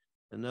 20,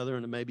 another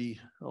one maybe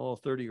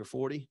 30 or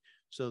 40.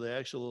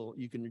 So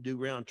you can do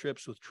round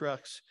trips with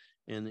trucks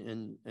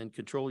and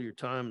control your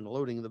time and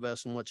loading of the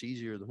vessel much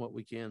easier than what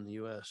we can in the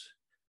U.S.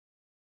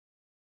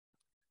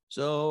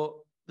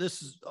 So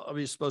this is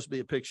obviously supposed to be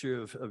a picture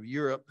of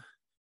Europe,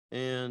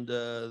 and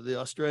the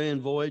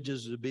Australian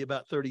voyages would be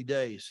about 30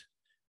 days.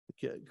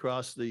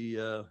 Cross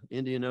the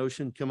Indian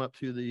Ocean, come up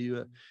through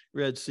the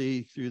Red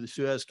Sea, through the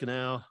Suez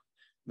Canal,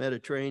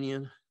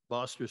 Mediterranean,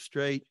 Bosphorus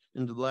Strait,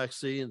 into the Black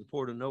Sea, and the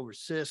port of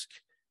Novosibirsk.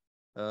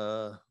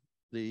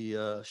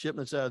 The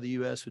shipments out of the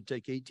U.S. would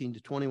take 18 to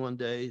 21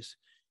 days.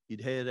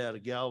 You'd head out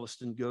of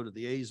Galveston, go to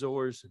the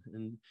Azores,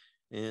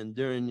 and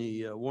during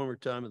the warmer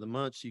time of the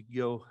months, you could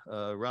go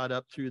right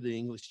up through the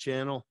English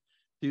Channel,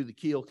 through the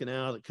Kiel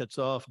Canal that cuts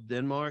off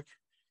Denmark,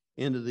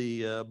 into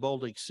the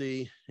Baltic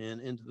Sea,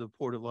 and into the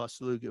port of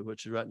Vaslugga,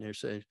 which is right near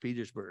St.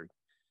 Petersburg.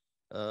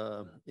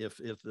 If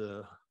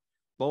the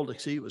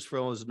Baltic Sea was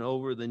frozen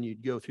over, then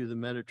you'd go through the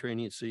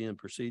Mediterranean Sea and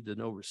proceed to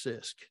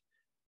Novosibirsk.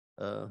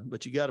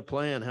 But you got to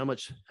plan how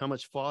much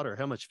fodder,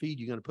 how much feed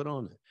you're going to put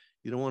on it.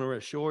 You don't want to run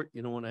short.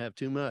 You don't want to have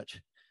too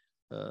much.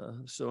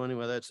 So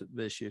anyway, that's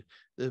the issue.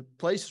 The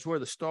places where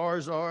the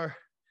stars are,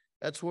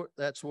 that's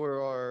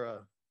where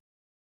our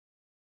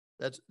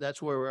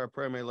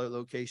primary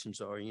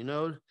locations are. You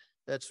know,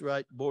 that's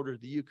right border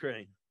of the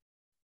Ukraine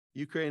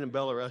and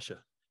Belarusia.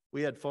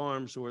 We had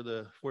farms where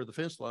the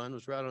fence line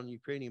was right on the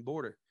Ukrainian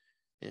border,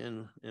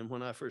 And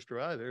when I first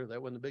arrived there,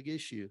 that wasn't a big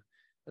issue.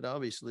 It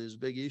obviously is a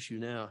big issue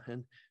now.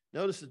 And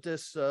notice that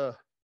this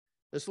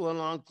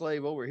little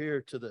enclave over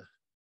here to the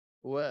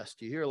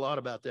west, you hear a lot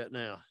about that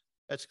now.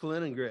 That's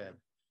Kaliningrad.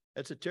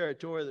 That's a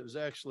territory that was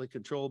actually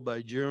controlled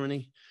by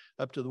Germany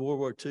up to the World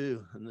War II.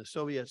 And the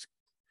Soviets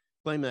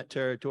claimed that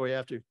territory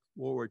after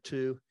World War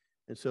II.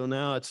 And so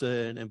now it's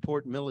an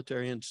important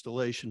military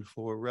installation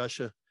for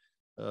Russia.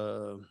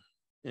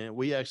 And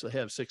we actually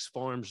have 6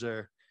 farms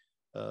there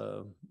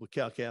with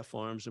cow-calf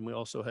farms. And we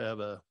also have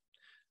a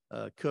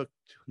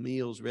cooked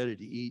meals, ready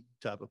to eat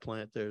type of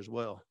plant there as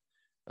well.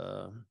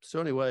 So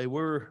anyway,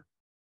 we're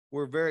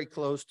very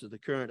close to the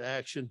current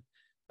action.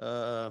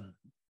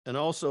 And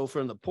also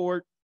from the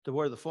port to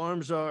where the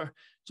farms are,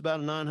 it's about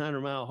a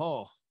 900-mile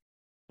haul.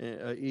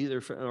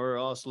 Or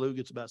Oslo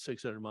gets about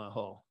 600-mile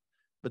haul.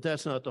 But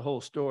that's not the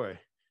whole story.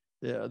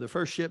 The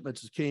first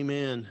shipments that came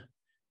in,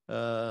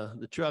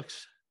 the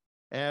trucks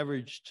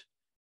averaged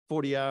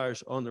 40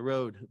 hours on the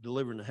road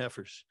delivering the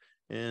heifers.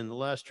 And the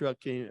last truck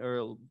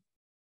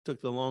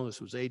took the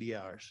longest, was 80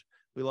 hours.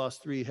 We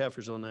lost 3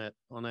 heifers on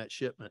that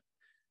shipment.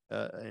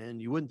 And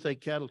you wouldn't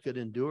think cattle could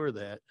endure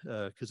that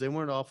because they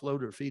weren't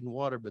offloaded or feeding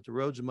water, but the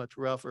roads are much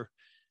rougher.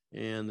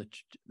 And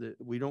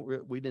we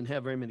didn't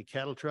have very many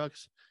cattle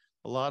trucks.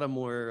 A lot of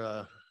them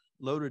were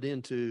loaded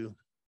into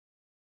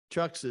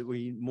trucks that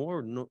we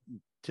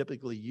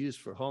typically use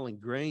for hauling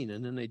grain.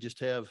 And then they just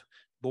have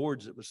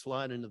boards that would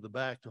slide into the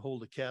back to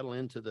hold the cattle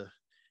into the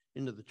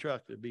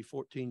truck. There'd be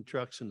 14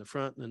 trucks in the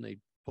front, and then they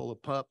pull a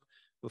pup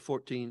with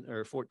 14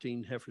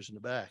 heifers in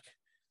the back.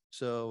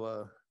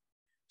 So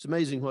it's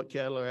amazing what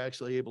cattle are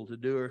actually able to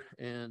do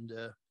and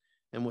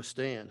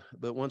withstand.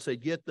 But once they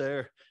get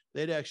there,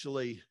 they'd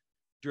actually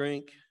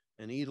drink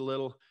and eat a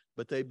little,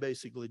 but they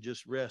basically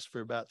just rest for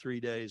about 3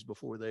 days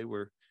before they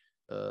were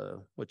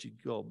what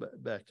you'd call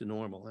back to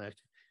normal.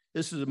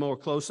 This is a more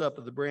close-up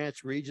of the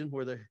branch region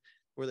where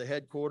the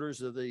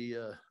headquarters of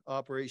the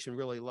operation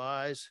really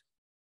lies.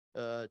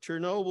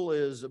 Chernobyl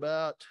is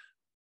about,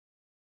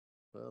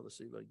 well, let's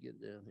see if I can get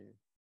it down here,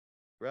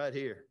 right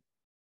here.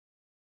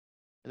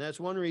 And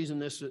that's one reason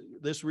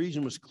this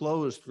region was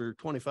closed for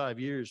 25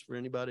 years for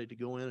anybody to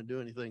go in and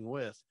do anything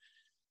with.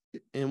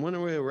 And when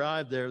we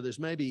arrived there, there's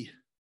maybe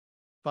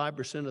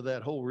 5% of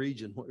that whole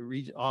region,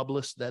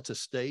 oblast, that's a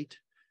state,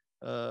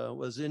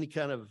 was any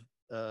kind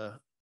of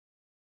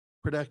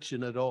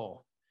production at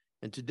all.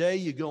 And today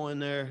you go in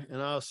there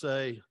and I'll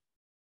say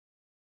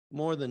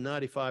more than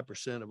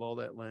 95% of all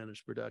that land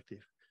is productive.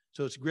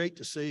 So it's great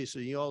to see. So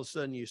all of a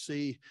sudden you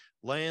see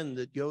land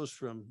that goes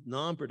from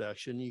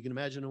non-production. You can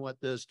imagine what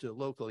it does to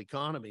local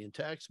economy and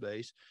tax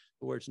base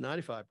where it's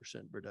 95%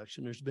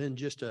 production. There's been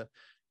just a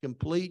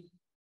complete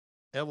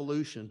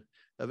evolution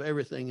of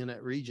everything in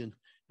that region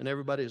and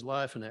everybody's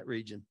life in that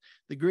region.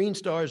 The green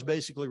stars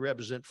basically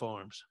represent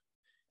farms.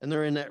 And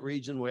they're in that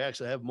region. We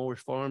actually have more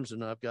farms,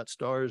 and I've got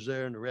stars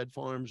there, and the red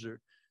farms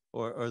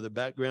or the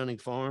backgrounding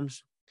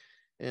farms.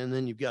 And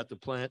then you've got the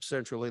plant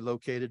centrally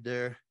located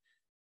there,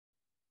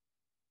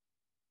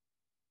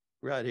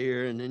 right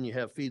here. And then you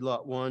have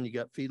feedlot 1, you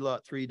got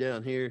feedlot 3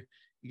 down here,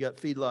 you got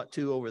feedlot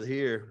 2 over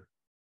here.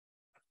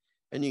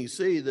 And you can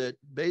see that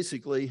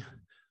basically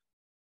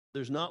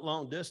there's not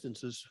long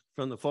distances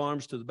from the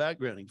farms to the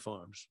backgrounding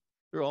farms.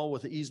 They're all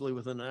easily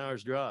within an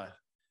hour's drive.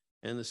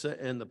 And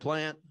the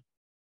plant,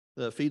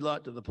 the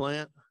feedlot to the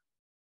plant,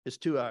 is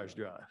 2 hours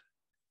drive.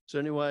 So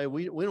anyway,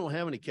 we don't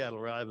have any cattle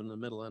arriving in the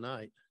middle of the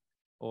night,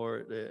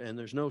 and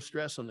there's no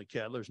stress on the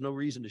cattle. There's no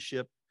reason to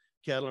ship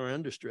cattle are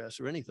under stress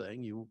or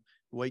anything. You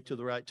wait till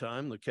the right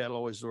time. The cattle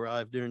always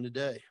arrive during the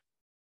day.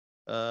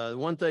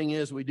 One thing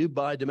is we do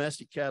buy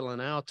domestic cattle in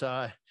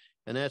Altai,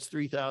 and that's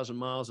 3,000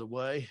 miles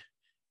away.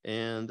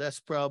 And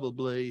that's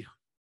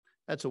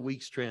a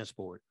week's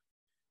transport.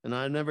 And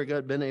I never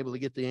been able to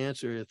get the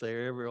answer if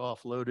they're ever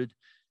offloaded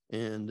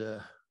and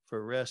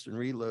for rest and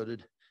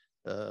reloaded.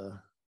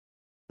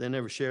 They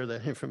never share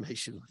that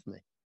information with me.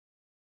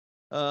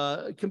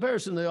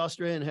 Comparison to the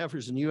Australian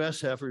heifers and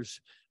U.S.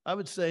 heifers, I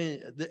would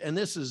say, and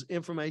this is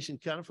information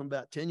kind of from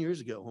about 10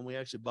 years ago when we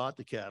actually bought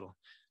the cattle.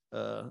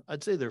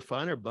 I'd say they're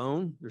finer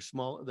bone.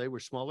 They were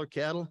smaller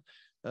cattle.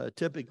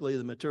 Typically,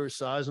 the mature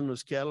size on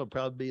those cattle would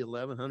probably be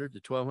 1,100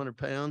 to 1,200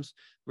 pounds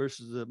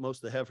versus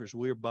most of the heifers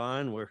we're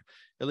buying were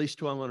at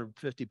least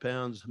 1,250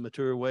 pounds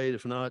mature weight,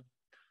 if not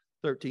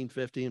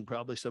 1,350, and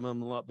probably some of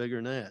them a lot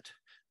bigger than that.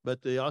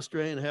 But the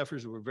Australian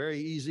heifers were very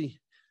easy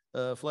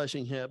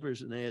fleshing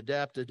heifers, and they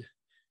adapted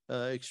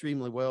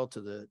extremely well to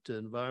the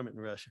environment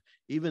in Russia,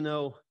 even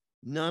though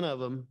none of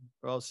them,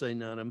 or I'll say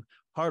none of them,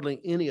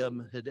 hardly any of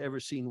them had ever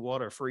seen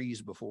water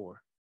freeze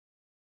before.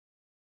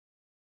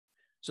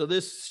 So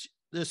this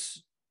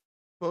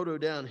photo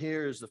down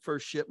here is the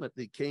first shipment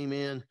that came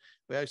in.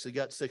 We actually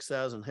got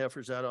 6,000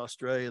 heifers out of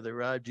Australia. They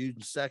arrived June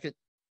 2nd.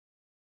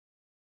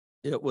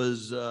 It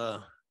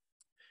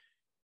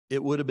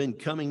would have been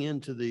coming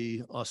into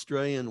the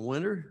Australian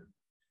winter.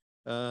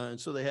 And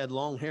so they had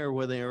long hair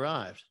when they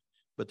arrived,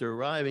 but they're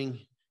arriving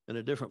in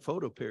a different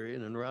photo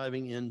period and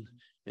arriving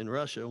in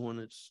Russia when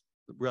it's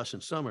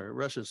Russian summer.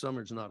 Russian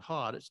summer is not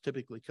hot. It's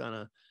typically kind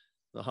of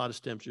the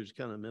hottest temperature is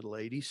kind of middle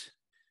 80s.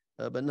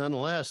 But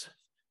nonetheless,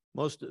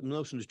 most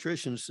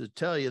nutritionists would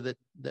tell you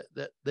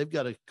that they've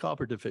got a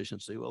copper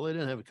deficiency. Well, they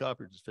didn't have a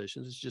copper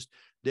deficiency. It's just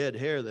dead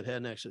hair that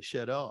hadn't actually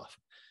shed off.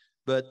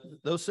 But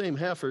those same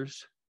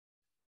heifers,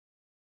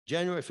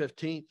 January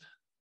 15th,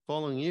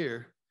 following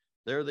year,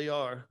 there they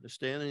are. They're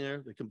standing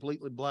there. They're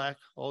completely black,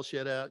 all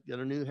shed out, got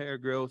a new hair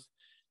growth,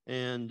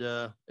 and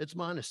it's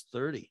minus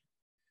 30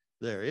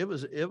 there. It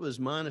was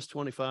minus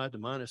 25 to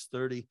minus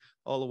 30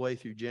 all the way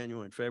through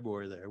January and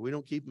February there. We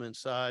don't keep them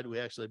inside. We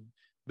actually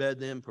bed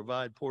them,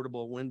 provide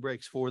portable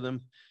windbreaks for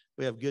them.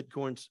 We have good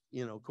corn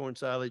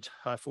silage,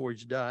 high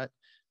forage diet.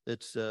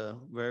 That's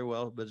very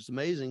well, but it's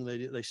amazing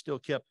they still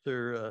kept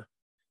their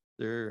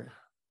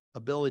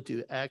ability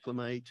to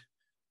acclimate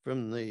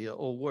from the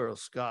old world,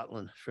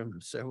 Scotland, from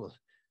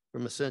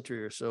a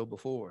century or so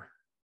before.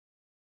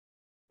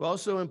 We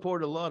also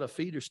imported a lot of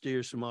feeder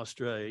steers from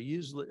Australia.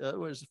 Usually, it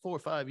was 4 or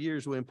 5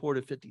 years, we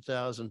imported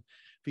 50,000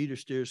 feeder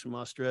steers from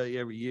Australia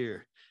every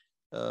year.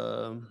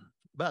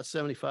 About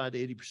 75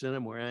 to 80% of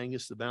them were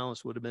Angus. The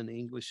balance would have been the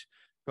English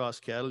cross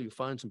cattle. You'll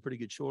find some pretty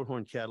good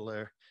shorthorn cattle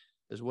there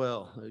as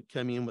well.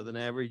 Coming in with an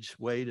average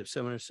weight of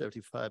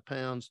 775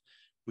 pounds.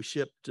 We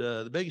shipped,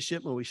 the biggest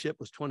shipment we shipped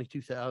was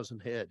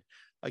 22,000 head.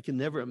 I can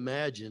never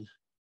imagine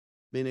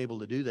being able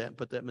to do that and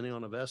put that many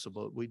on a vessel,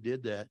 but we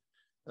did that.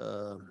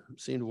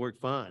 Seemed to work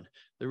fine.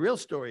 The real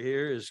story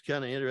here is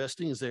kind of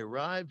interesting. As they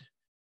arrived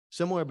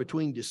somewhere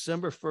between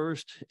December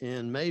 1st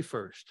and May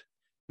 1st.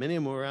 Many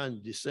of them were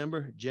around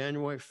December,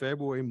 January,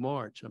 February,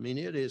 March. I mean,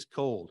 it is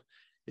cold.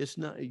 It's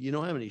not, you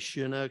don't have any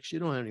Chinooks, you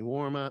don't have any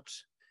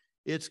warm-ups.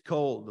 It's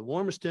cold. The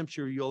warmest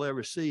temperature you'll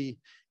ever see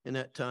in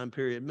that time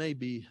period may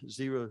be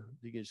 0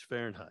 degrees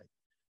Fahrenheit.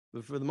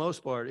 But for the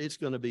most part, it's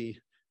going to be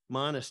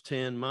minus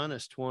 10,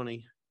 minus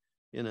 20,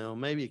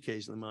 maybe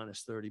occasionally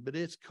minus 30, but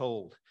it's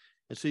cold.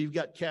 And so you've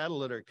got cattle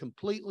that are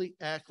completely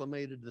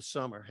acclimated to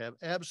summer, have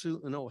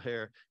absolutely no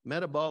hair.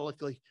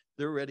 Metabolically,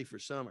 they're ready for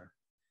summer.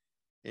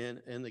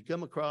 And they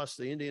come across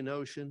the Indian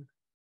Ocean,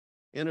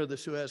 enter the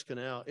Suez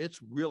Canal.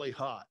 It's really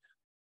hot.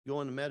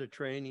 Go in the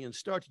Mediterranean,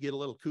 start to get a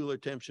little cooler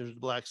temperatures in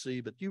the Black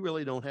Sea, but you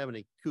really don't have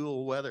any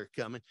cool weather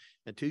coming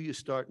until you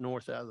start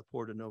north out of the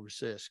port of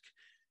Novosibirsk.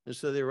 And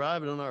so they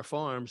arrive on our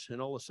farms, and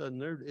all of a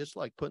sudden, it's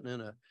like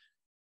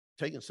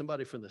taking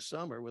somebody from the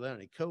summer without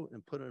any coat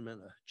and putting them in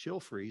a chill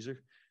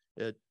freezer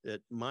at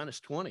minus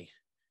 20.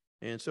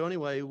 And so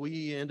anyway,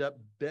 we end up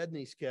bedding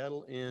these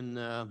cattle in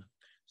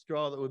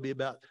straw that would be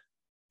about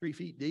 3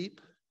 feet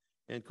deep.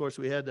 And of course,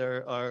 we had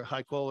our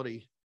high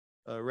quality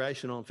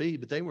ration on feed,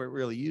 but they weren't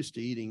really used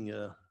to eating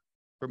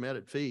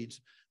fermented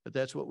feeds, but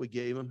that's what we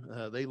gave them.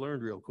 They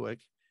learned real quick.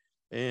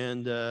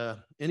 And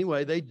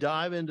anyway, they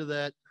dive into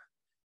that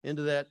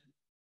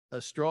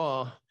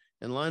straw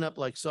and line up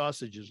like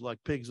sausages,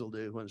 like pigs will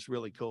do when it's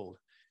really cold.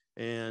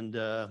 And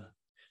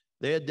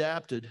they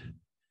adapted,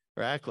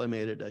 or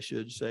acclimated, I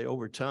should say,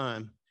 over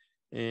time.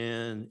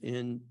 And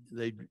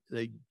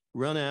they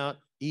run out,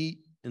 eat,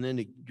 and then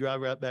they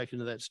drive right back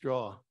into that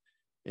straw.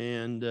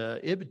 And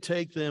it would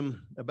take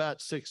them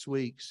about 6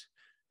 weeks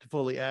to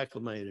fully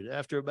acclimate it.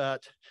 After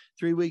about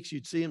 3 weeks,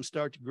 you'd see them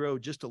start to grow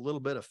just a little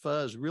bit of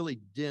fuzz, really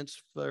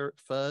dense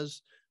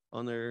fuzz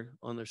on their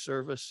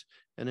surface.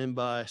 And then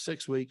by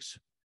 6 weeks,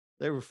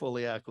 they were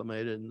fully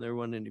acclimated and there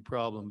wasn't any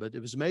problem. But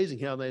it was amazing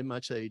how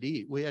much they'd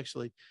eat. We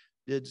actually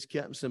did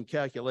some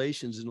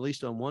calculations, at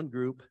least on one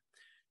group,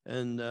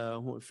 and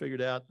we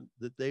figured out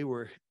that they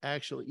were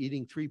actually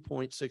eating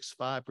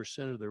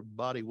 3.65% of their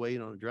body weight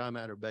on a dry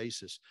matter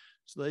basis.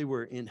 So they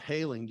were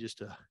inhaling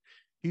just a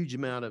huge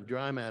amount of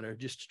dry matter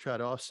just to try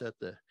to offset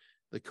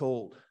the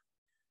cold.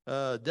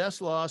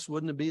 Death loss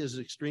wouldn't be as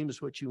extreme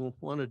as what you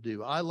want to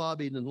do. I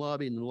lobbied and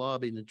lobbied and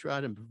lobbied and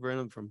tried to prevent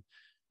them from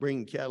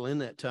bringing cattle in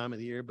that time of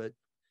the year, but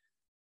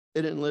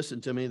they didn't listen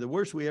to me. The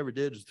worst we ever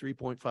did was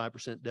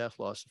 3.5% death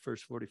loss the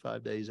first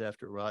 45 days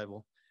after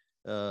arrival.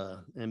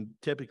 And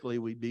typically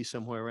we'd be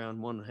somewhere around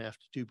 1.5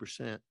 to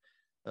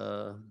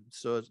 2%.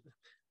 So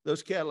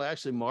those cattle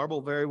actually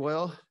marble very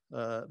well.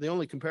 The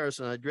only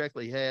comparison I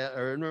directly have,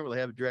 or I don't really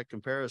have a direct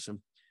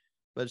comparison,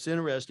 but it's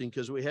interesting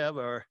because we have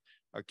our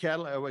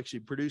cattle are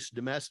actually produced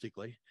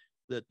domestically,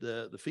 that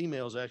the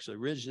females actually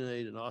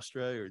originate in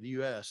Australia or the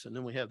US, and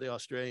then we have the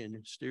Australian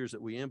steers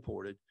that we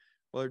imported.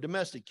 Well, they're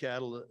domestic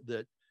cattle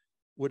that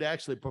would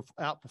actually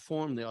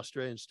outperform the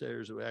Australian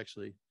steers that we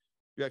actually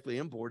directly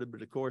imported.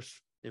 But of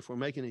course, if we're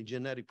making any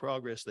genetic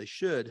progress, they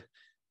should.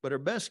 But our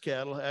best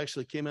cattle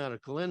actually came out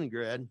of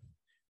Kaliningrad,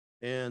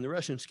 and the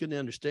Russians couldn't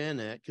understand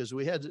that because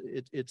we had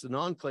it's an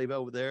enclave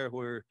over there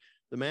where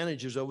the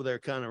managers over there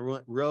kind of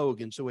went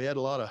rogue, and so we had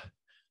a lot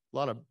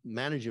of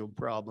managerial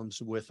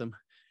problems with them.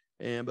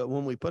 But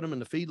when we put them in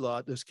the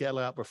feedlot, those cattle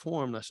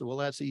outperformed. I said, well,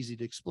 that's easy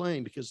to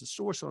explain because the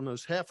source on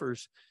those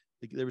heifers,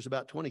 there was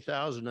about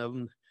 20,000 of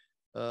them.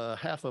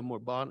 Half of them were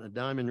bought in a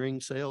diamond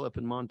ring sale up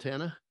in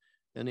Montana,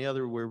 and the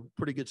other were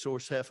pretty good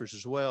source heifers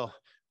as well.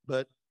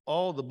 But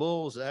all the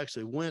bulls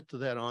actually went to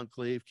that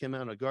enclave, came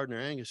out of Gardner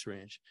Angus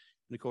Ranch.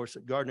 And of course,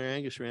 Gardner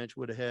Angus Ranch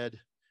would have had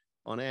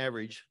on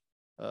average,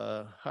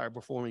 higher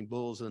performing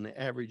bulls than the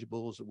average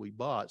bulls that we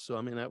bought. So,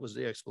 I mean, that was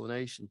the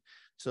explanation.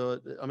 So,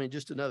 I mean,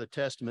 just another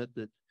testament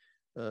that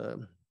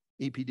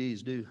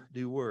EPDs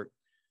do work.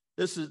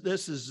 This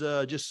is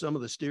just some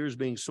of the steers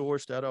being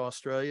sourced out of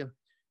Australia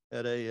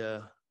at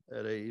a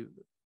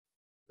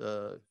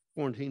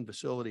quarantine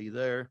facility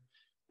there,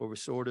 where we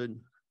sorted,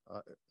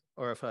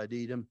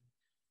 RFID'd them,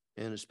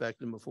 and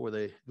inspected them before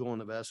they go on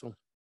the vessel.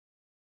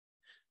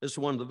 This is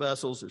one of the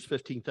vessels. There's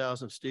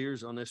 15,000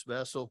 steers on this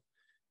vessel.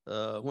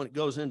 When it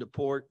goes into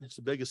port, it's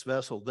the biggest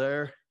vessel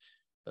there.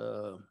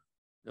 The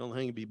only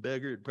thing would be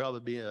bigger, it'd probably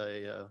be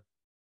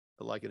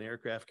like an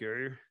aircraft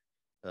carrier.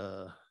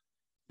 So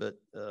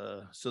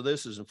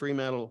this is in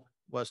Fremantle,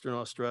 Western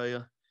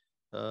Australia.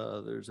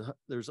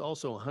 There's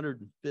also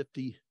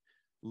 150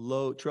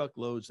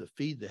 truckloads of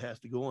feed that has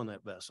to go on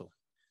that vessel.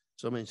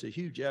 So, I mean, it's a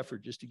huge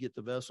effort just to get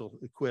the vessel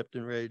equipped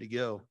and ready to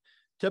go.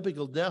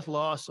 Typical death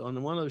loss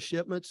on one of those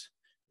shipments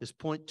is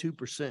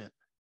 0.2%.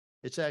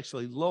 It's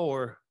actually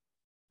lower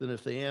than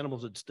if the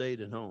animals had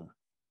stayed at home.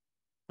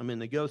 I mean,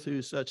 they go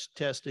through such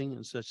testing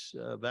and such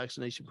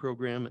vaccination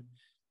program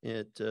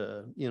at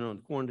in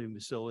the quarantine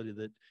facility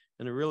and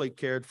they're really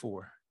cared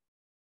for.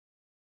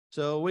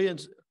 So we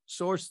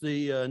sourced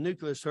the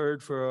nucleus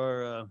herd for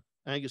our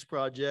Angus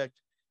project.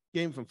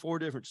 Came from 4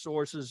 different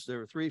sources. There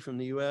were 3 from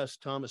the U.S.,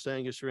 Thomas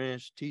Angus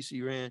Ranch,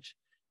 TC Ranch,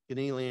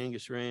 Keneally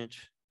Angus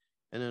Ranch,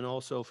 and then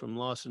also from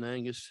Lawson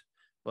Angus,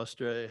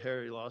 Australia.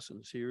 Harry Lawson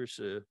is here,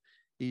 so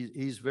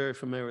he's very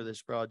familiar with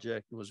this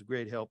project and was a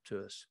great help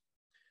to us.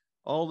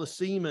 All the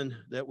semen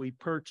that we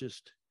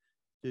purchased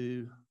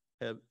to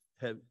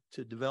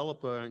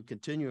develop and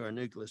continue our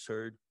nucleus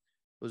herd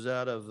was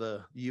out of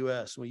the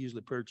U.S. We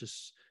usually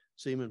purchase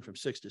semen from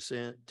 6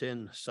 to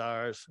 10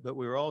 sires, but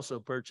we were also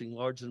purchasing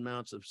large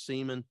amounts of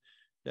semen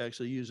to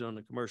actually use on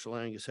the commercial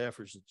Angus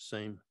heifers at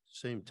the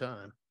same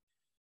time.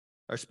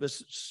 Our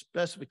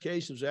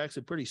specifications are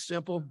actually pretty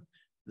simple.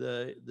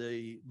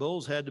 The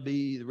bulls had to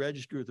be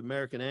registered with the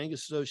American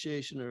Angus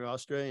Association or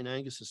Australian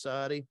Angus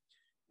Society.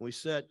 We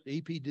set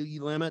EPD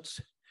limits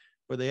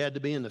where they had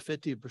to be in the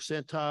 50th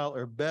percentile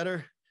or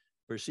better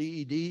for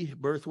CED,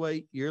 birth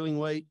weight, yearling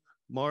weight,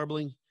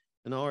 marbling,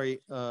 and ribeye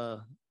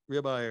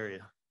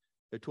area.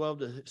 They're 12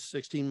 to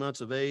 16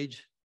 months of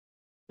age,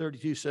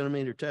 32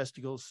 centimeter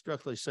testicles,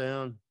 structurally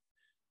sound.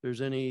 If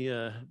there's any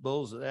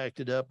bulls that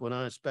acted up when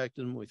I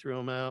inspected them, we threw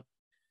them out.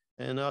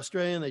 And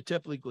Australian, they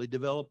typically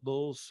develop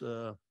bulls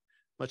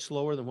much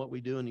slower than what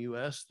we do in the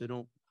U.S. They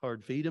don't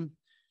hard feed them.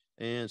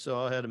 And so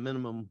I had a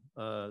minimum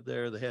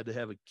there. They had to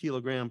have 1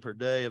 kilogram per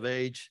day of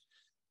age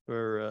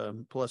for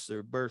plus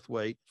their birth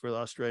weight for the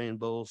Australian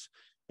bulls.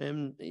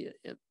 And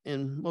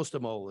most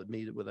of them all would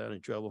meet it without any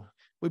trouble.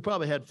 We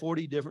probably had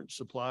 40 different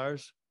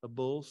suppliers of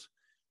bulls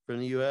from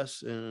the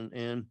U.S.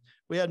 and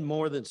we had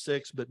more than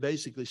 6, but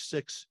basically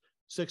six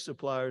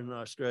suppliers in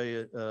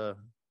Australia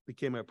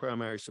became our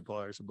primary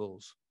suppliers of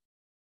bulls.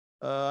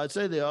 I'd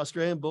say the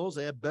Australian bulls,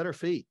 they have better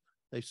feet.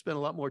 They spend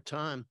a lot more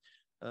time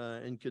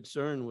and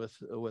concern with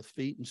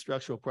feet and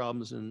structural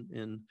problems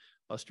in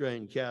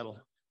Australian cattle.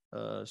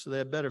 So they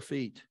have better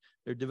feet.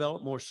 They're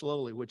developed more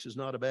slowly, which is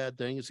not a bad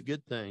thing. It's a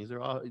good thing.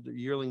 Their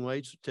yearling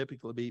weights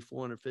typically be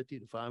 450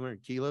 to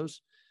 500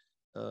 kilos,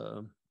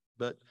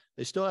 but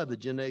they still have the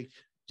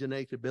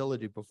genetic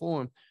ability to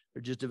perform.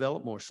 They're just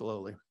developed more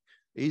slowly.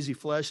 Easy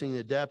fleshing,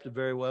 adapted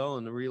very well,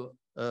 and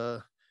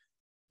the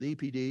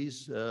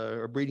EPDs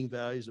or breeding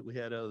values that we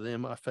had out of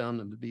them, I found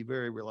them to be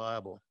very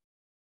reliable.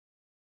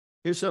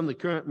 Here's some of the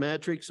current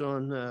metrics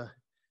on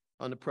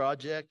the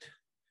project.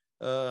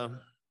 Here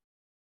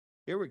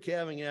we're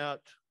calving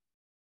out.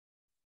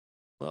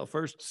 Well,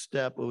 first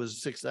step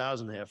was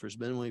 6,000 heifers,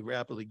 but then we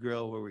rapidly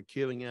grow where we're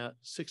calving out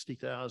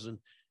 60,000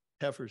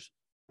 heifers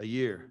a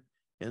year.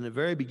 In the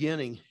very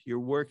beginning, you're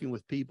working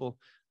with people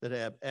that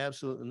have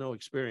absolutely no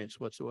experience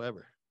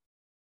whatsoever.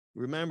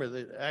 Remember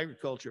that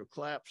agriculture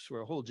collapsed for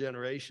a whole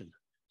generation.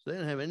 So they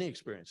didn't have any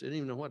experience. They didn't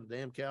even know what a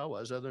damn cow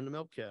was other than a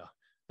milk cow.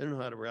 They didn't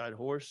know how to ride a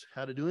horse,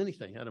 how to do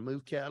anything, how to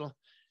move cattle.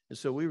 And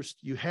so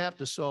you have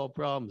to solve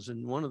problems.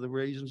 And one of the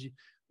reasons you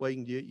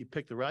can do it, you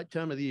pick the right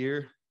time of the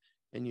year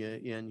and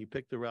you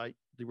pick the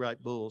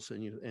right bulls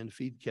and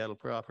feed cattle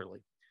properly.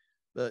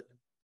 But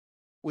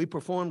we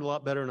performed a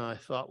lot better than I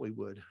thought we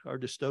would. Our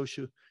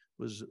dystocia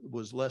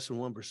was less than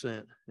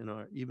 1%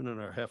 even in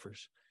our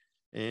heifers.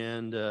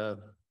 And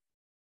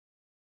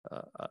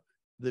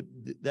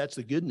that's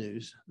the good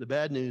news. The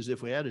bad news,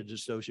 if we had a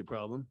dystocia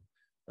problem,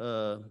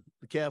 the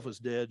calf was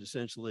dead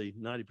essentially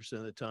 90%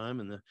 of the time,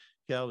 and the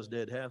cow was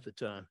dead half the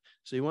time.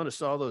 So you want to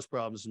solve those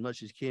problems as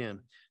much as you can.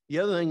 The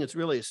other thing that's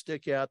really a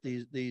stick out,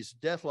 these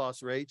death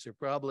loss rates are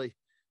probably,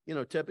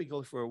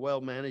 typical for a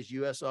well-managed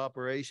U.S.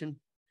 operation,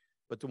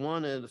 but the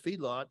one in the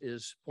feedlot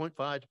is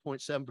 0.5 to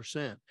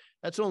 0.7%.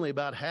 That's only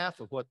about half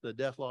of what the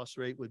death loss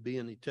rate would be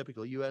in the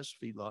typical U.S.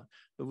 feedlot.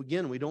 But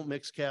again, we don't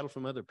mix cattle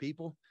from other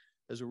people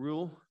as a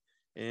rule,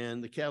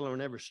 and the cattle are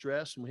never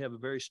stressed, and we have a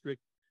very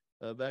strict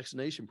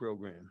vaccination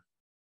program.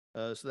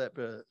 So that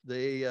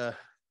the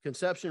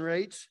conception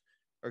rates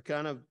are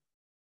kind of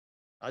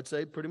I'd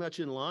say pretty much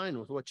in line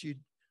with what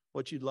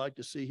you'd like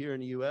to see here in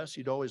the U.S.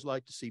 You'd always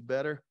like to see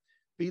better.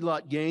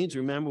 Feedlot gains,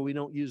 remember, we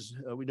don't use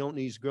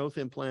growth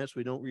implants.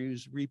 We don't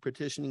use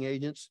repartitioning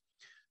agents.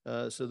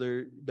 So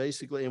they're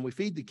basically, and we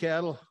feed the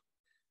cattle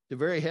to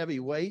very heavy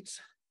weights.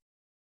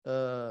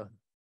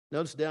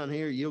 Notice down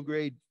here, yield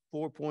grade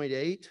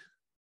 4.8.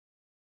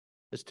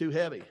 It's too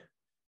heavy.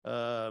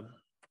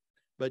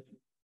 But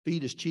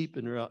feed is cheap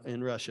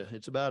in Russia.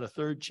 It's about a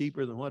third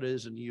cheaper than what it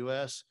is in the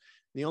U.S.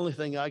 The only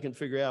thing I can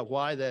figure out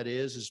why that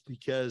is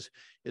because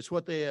it's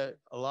what they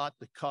allot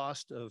the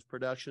cost of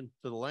production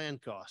to the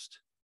land cost.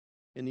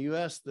 In the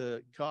U.S.,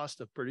 the cost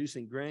of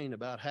producing grain,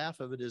 about half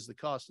of it is the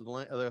cost of the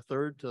land, a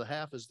third to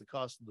half is the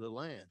cost of the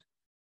land.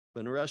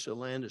 But in Russia,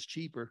 land is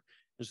cheaper,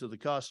 and so the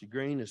cost of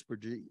grain is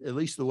produced, at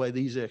least the way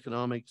these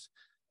economics,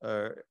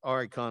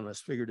 our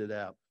economists figured it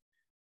out.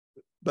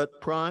 But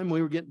prime,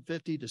 we were getting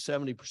 50 to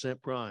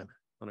 70% prime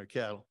on our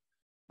cattle,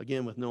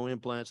 again, with no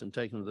implants and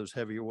taking those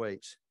heavier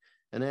weights.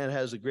 And that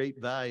has a great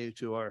value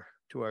to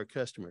our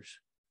customers.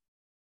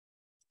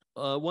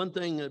 One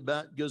thing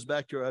about goes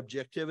back to our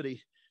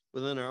objectivity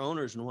within our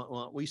owners and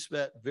whatnot. We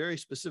set very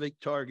specific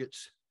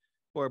targets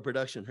for our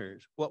production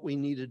herds, what we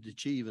needed to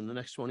achieve in the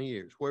next 20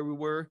 years, where we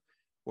were,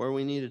 where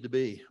we needed to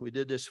be. We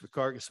did this for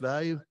carcass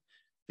value,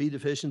 feed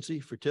efficiency,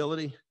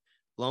 fertility,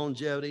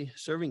 longevity,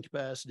 serving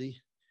capacity,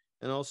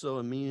 and also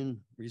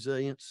immune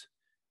resilience.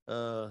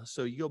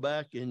 So you go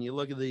back and you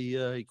look at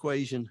the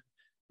equation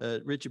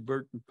Richard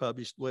Burton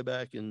published way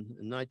back in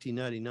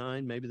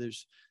 1999. Maybe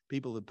there's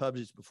people that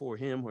published before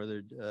him where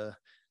the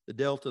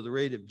delta, the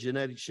rate of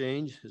genetic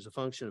change is a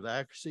function of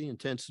accuracy,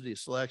 intensity of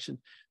selection,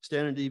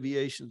 standard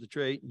deviation of the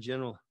trait, and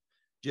general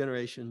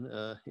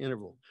generation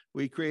interval.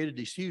 We created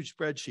these huge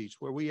spreadsheets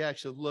where we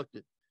actually looked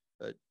at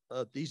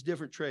these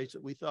different traits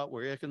that we thought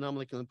were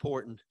economically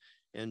important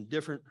and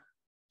different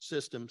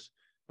systems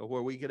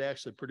where we could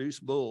actually produce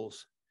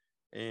bulls,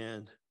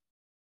 and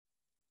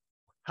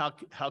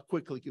how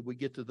quickly could we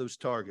get to those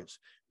targets.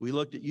 We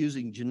looked at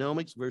using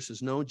genomics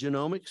versus no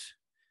genomics.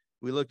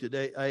 We looked at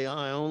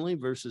AI only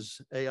versus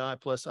AI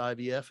plus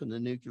IVF in the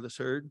nucleus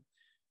herd,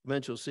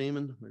 conventional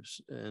semen,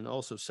 and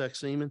also sex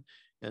semen,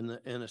 and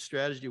a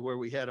strategy where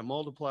we had a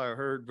multiplier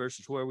herd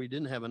versus where we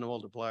didn't have a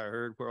multiplier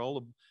herd, where all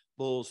the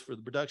bulls for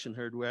the production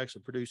herd were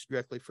actually produced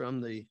directly from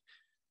the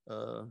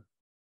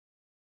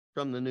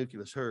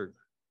nucleus herd.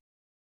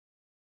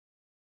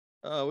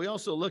 We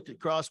also looked at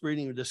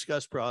crossbreeding or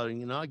discuss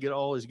prodding, and I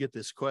always get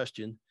this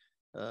question,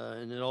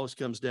 and it always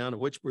comes down to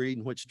which breed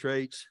and which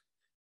traits.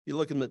 You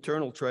look at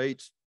maternal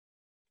traits,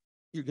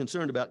 you're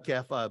concerned about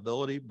calf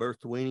viability, birth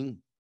to weaning,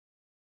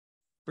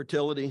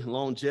 fertility,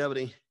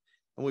 longevity,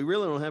 and we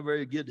really don't have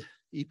very good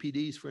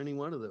EPDs for any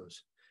one of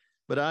those.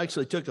 But I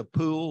actually took a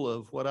pool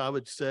of what I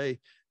would say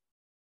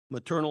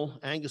maternal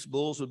Angus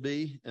bulls would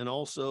be, and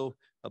also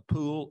a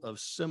pool of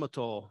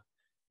Simmental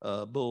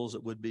bulls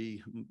that would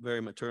be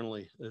very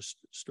maternally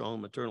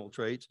strong maternal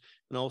traits,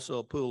 and also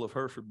a pool of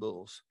Hereford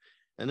bulls.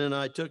 And then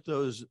I took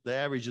the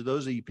average of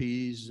those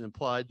EPs and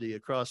applied the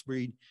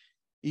crossbreed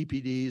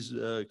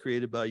EPDs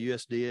created by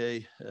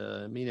USDA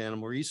Meat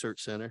Animal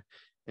Research Center.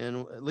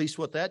 And at least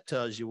what that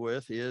tells you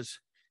with is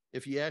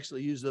if you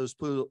actually use those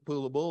pool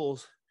of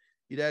bulls,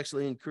 you'd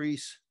actually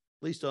increase,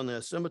 at least on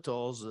the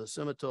Simmentals, the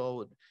Simmental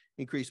would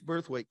increase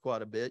birth weight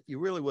quite a bit. You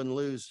really wouldn't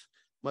lose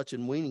much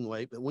in weaning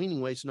weight, but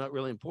weaning weight's not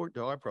really important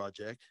to our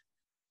project.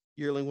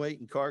 Yearling weight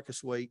and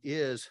carcass weight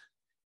is,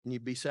 and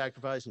you'd be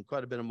sacrificing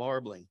quite a bit of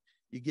marbling.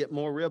 You get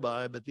more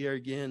ribeye, but there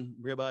again,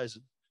 ribeye is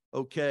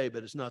okay,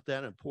 but it's not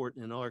that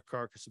important in our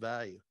carcass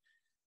value.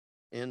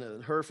 And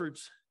the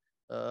Herefords,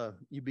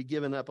 you'd be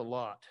giving up a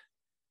lot.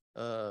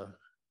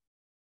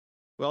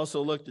 We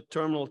also looked at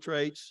terminal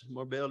traits.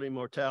 Morbidity,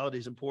 mortality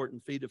is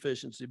important. Feed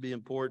efficiency be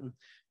important.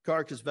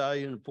 Carcass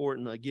value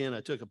important. Again, I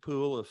took a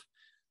pool of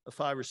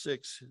 5 or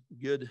 6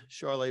 good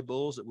Charolais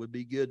bulls that would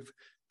be good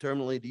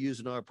terminally to use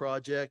in our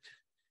project,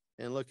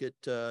 and look at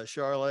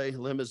Charolais,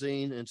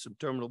 Limousine, and some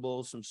terminal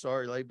bulls, some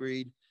Charolais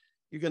breed.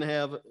 You're going to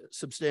have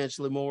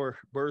substantially more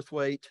birth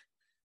weight,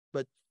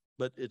 but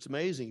it's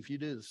amazing if you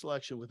do the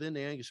selection within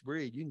the Angus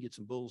breed, you can get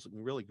some bulls that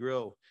can really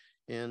grow.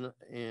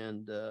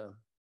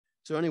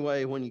 So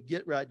anyway, when you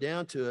get right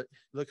down to it,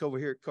 look over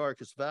here at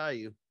carcass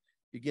value.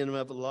 You're getting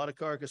up a lot of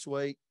carcass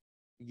weight,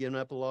 you're getting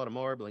up a lot of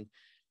marbling.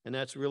 And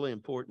that's really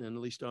important in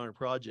at least on our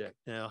project.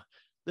 Now,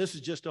 this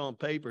is just on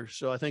paper.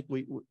 So I think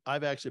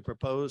I've actually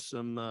proposed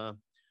some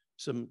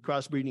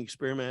crossbreeding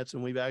experiments,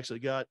 and we've actually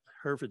got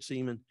Hereford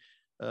semen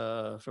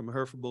from a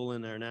Hereford bull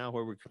in there now,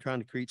 where we're trying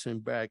to create some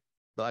black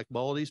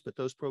baldies, but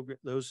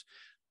those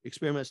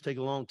experiments take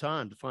a long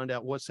time to find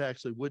out what's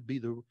actually would be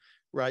the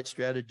right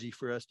strategy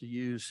for us to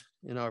use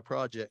in our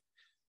project.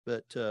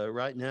 But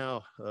right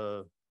now,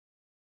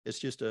 it's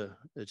just a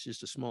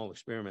small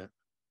experiment.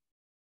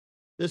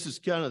 This is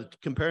kind of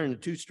comparing the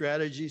two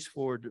strategies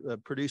for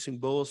producing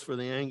bulls for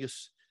the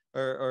Angus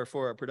or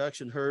for our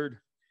production herd.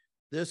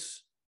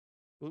 This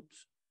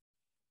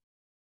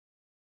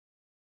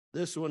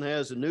one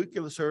has a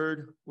nucleus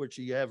herd, which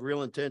you have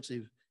real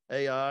intensive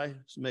AI,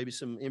 so maybe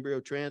some embryo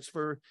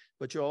transfer,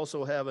 but you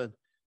also have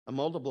a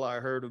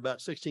multiplier herd of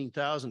about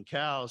 16,000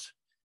 cows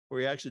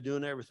where you're actually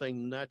doing everything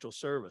in natural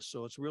service.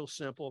 So it's real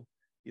simple.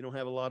 You don't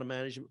have a lot of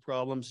management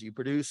problems. You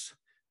produce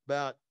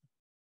about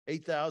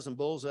 8,000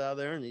 bulls out of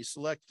there, and you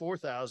select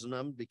 4,000 of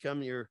them,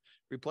 become your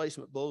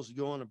replacement bulls to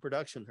go on a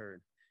production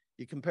herd.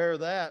 You compare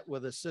that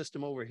with a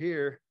system over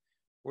here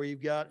where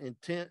you've got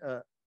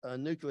a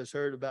nucleus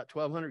herd of about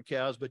 1,200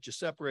 cows, but you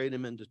separate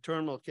them into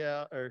terminal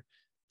cow, or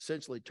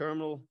essentially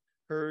terminal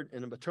herd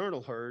and a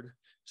maternal herd.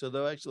 So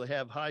they'll actually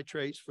have high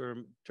traits for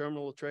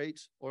terminal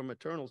traits or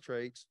maternal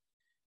traits.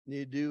 And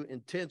you do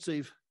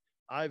intensive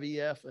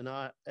IVF and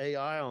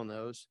AI on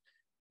those.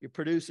 You're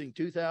producing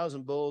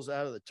 2,000 bulls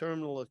out of the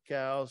terminal of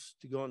cows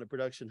to go on the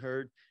production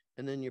herd.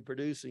 And then you're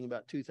producing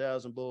about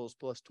 2,000 bulls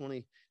plus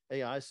 20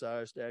 AI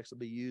sires to actually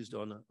be used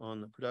on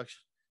the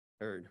production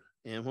herd.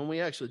 And when we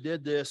actually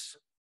did this,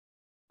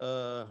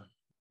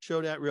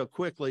 showed out real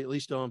quickly, at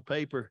least on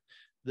paper,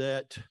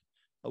 that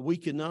we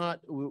could not,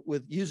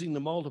 with using the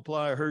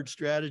multiplier herd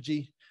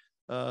strategy,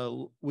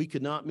 we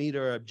could not meet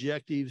our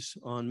objectives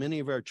on many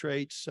of our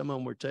traits. Some of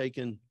them were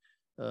taken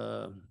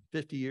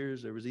 50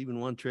 years. There was even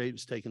one trait that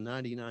was taken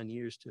 99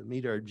 years to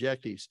meet our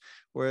objectives.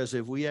 Whereas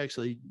if we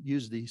actually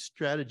use the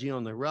strategy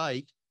on the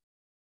right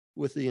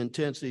with the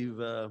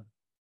intensive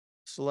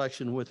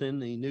selection within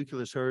the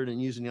nucleus herd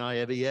and using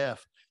IVF,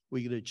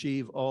 we could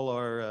achieve all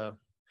our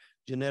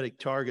genetic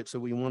targets that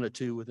we wanted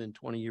to within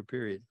 20-year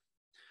period.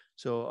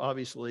 So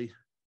obviously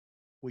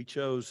we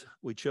chose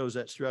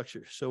that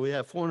structure. So we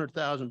have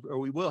 400,000, or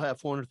we will have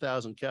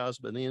 400,000 cows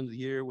by the end of the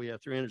year. We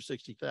have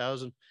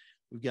 360,000.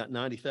 We've got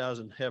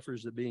 90,000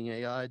 heifers that are being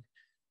AI'd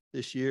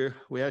this year.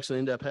 We actually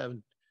end up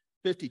having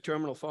 50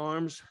 terminal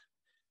farms,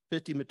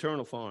 50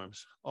 maternal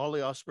farms. All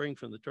the offspring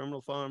from the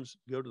terminal farms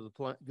go to the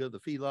plant, go to the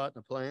feedlot and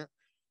the plant.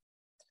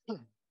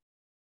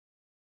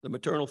 The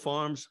maternal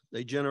farms,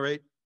 they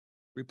generate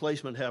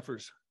replacement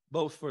heifers,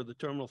 both for the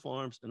terminal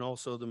farms and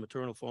also the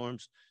maternal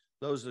farms.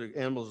 Those are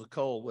animals that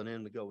cull went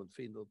in to go and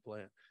feed the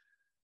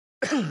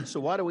plant. So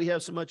why do we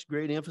have so much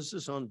great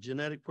emphasis on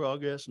genetic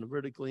progress and a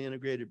vertically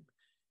integrated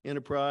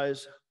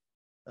enterprise?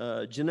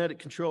 Genetic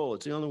control.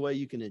 It's the only way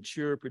you can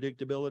ensure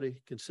predictability,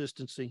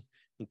 consistency,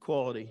 and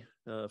quality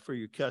for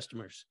your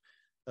customers.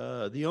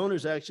 The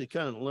owners actually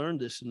kind of learned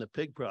this in the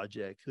pig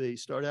project. They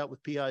start out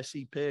with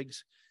PIC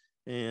pigs,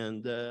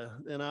 and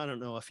then I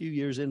don't know, a few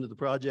years into the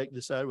project,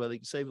 decided, well, they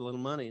could save a little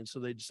money, and so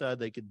they decided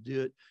they could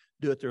do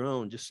it their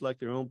own, just select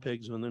their own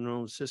pigs within their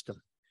own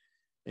system.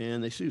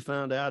 And they soon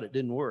found out it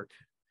didn't work.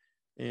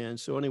 And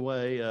so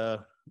anyway,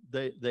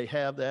 they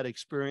have that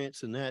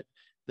experience, and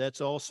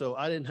that's also,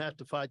 I didn't have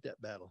to fight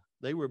that battle.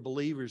 They were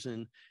believers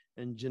in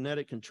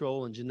genetic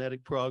control and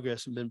genetic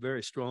progress and been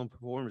very strong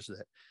performers of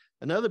that.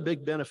 Another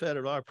big benefit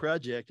of our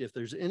project, if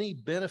there's any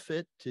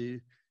benefit to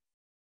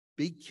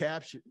be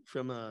captured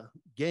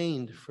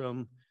gained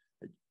from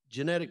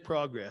genetic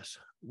progress,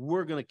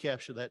 we're going to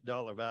capture that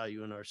dollar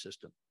value in our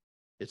system.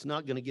 It's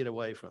not going to get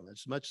away from it.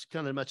 It's much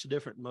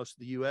different in most of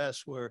the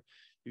U.S., where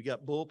you've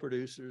got bull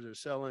producers are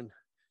selling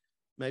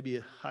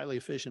maybe highly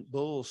efficient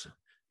bulls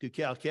to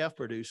cow-calf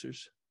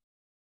producers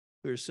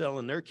who are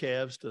selling their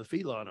calves to the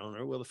feedlot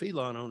owner. Well, the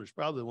feedlot owner is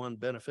probably the one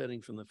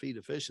benefiting from the feed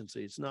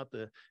efficiency. It's not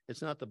the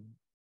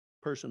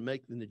person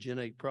making the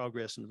genetic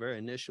progress in the very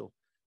initial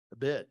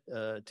bit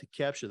to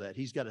capture that.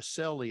 He's got to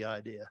sell the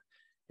idea.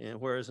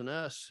 And whereas in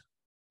us,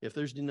 if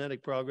there's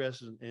genetic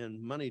progress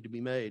and money to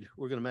be made,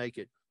 we're going to make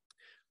it.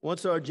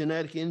 Once our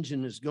genetic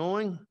engine is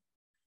going,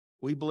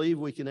 we believe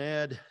we can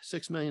add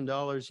 $6 million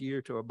a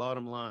year to our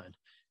bottom line.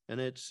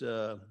 And it's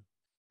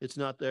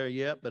not there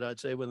yet, but I'd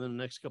say within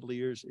the next couple of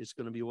years, it's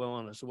going to be well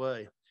on its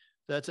way.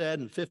 That's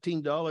adding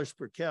 $15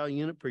 per cow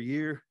unit per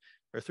year,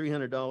 or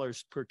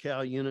 $300 per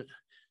cow unit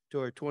to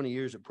our 20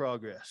 years of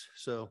progress.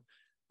 So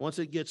once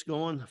it gets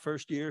going, the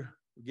first year,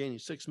 we're gaining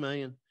 6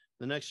 million,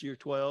 the next year,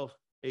 12,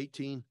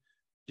 18,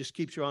 just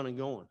keeps on and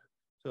going.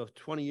 So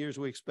 20 years,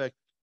 we expect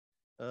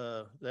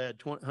to add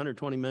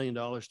 $120 million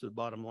to the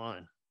bottom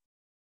line.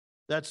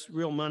 That's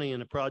real money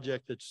in a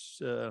project that's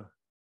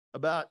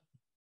about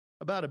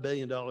 $1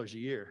 billion a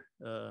year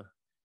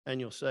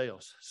annual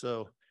sales.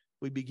 So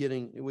we'd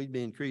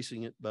be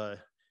increasing it by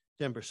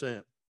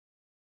 10%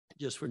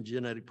 just from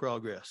genetic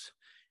progress.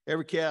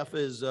 Every calf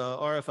is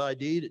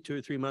RFID'd at 2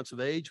 or 3 months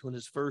of age when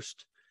it's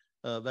first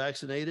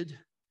vaccinated,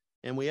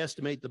 and we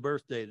estimate the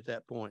birth date at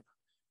that point.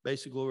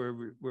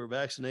 Basically, we're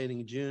vaccinating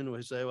in June.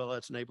 We say, well,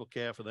 that's an April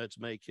calf or that's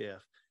a May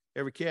calf.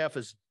 Every calf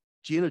is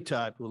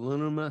genotyped with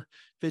Illumina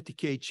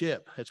 50K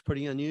chip. That's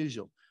pretty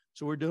unusual.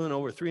 So we're doing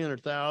over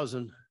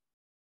 300,000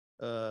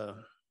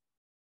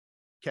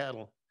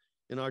 cattle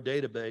in our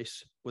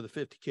database with a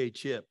 50K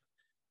chip.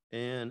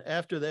 And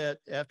after that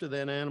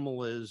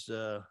animal is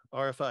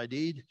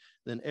RFID'd,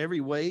 then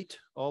every weight,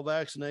 all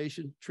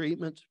vaccination,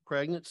 treatment,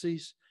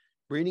 pregnancies,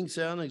 breeding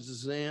sound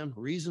exam,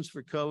 reasons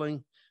for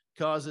culling,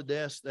 cause of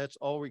death, that's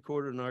all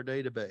recorded in our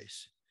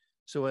database.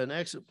 So an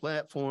excellent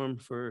platform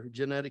for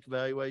genetic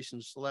evaluation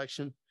and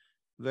selection,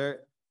 very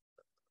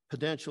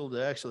potential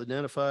to actually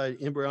identify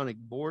embryonic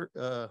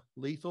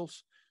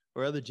lethals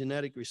or other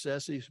genetic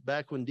recessives.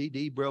 Back when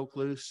DD broke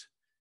loose,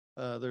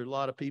 There are a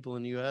lot of people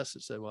in the U.S.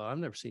 that say, well, I've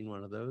never seen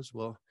one of those.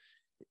 Well,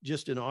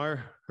 just in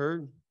our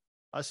herd,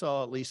 I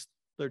saw at least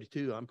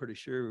 32, I'm pretty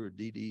sure,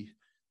 DD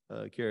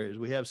carriers.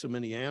 We have so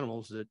many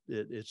animals that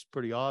it's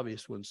pretty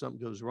obvious when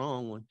something goes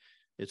wrong, when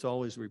it's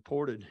always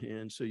reported.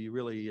 And so you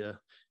really, you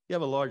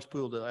have a large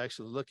pool to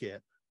actually look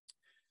at.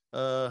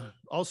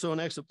 Also an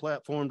excellent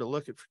platform to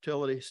look at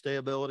fertility,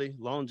 stability,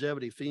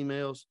 longevity of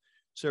females,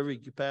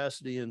 serving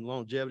capacity and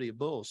longevity of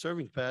bulls.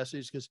 Serving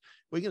capacities because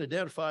we can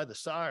identify the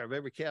sire of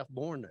every calf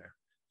born there.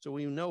 So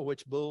we know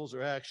which bulls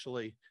are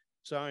actually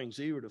siring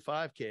 0 to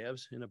 5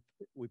 calves. And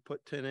we put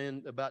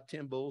about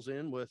 10 bulls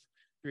in with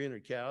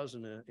 300 cows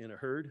in a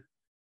herd.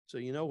 So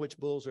you know which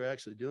bulls are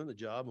actually doing the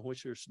job and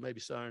which are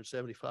maybe siring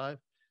 75.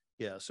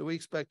 Yeah, so we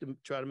expect to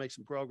try to make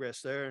some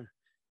progress there. And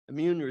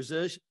immune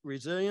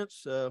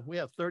resilience, we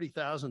have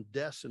 30,000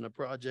 deaths in a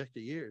project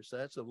a year. So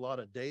that's a lot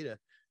of data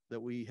that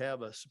we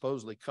have a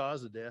supposedly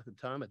cause of death and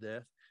time of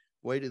death,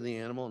 weight of the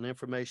animal, and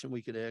information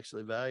we could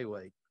actually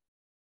evaluate.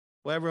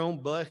 We have our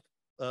own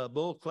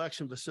bull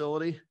collection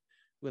facility.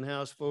 We can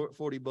house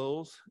 40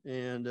 bulls,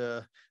 and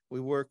we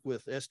work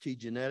with ST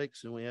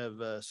Genetics, and we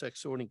have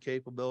sex sorting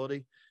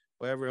capability.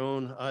 We have our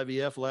own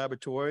IVF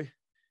laboratory.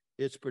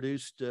 It's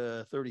produced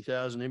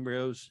 30,000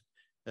 embryos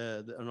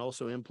and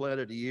also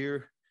implanted a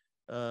year.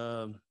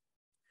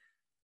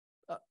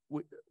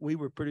 We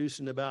were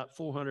producing about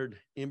 400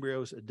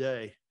 embryos a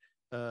day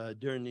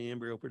during the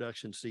embryo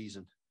production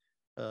season.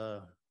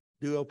 Do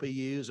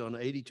OPUs on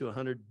 80 to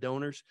 100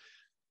 donors,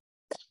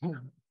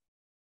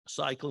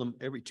 cycle them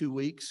every 2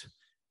 weeks,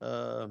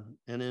 and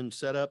then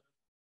set up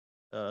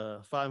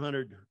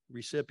 500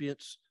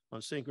 recipients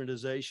on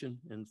synchronization,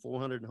 and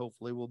 400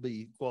 hopefully will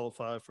be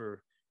qualified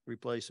for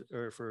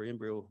for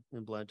embryo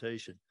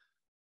implantation.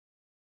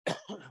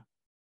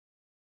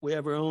 We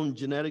have our own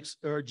genetics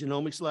or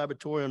genomics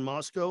laboratory in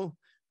Moscow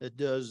that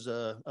does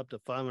up to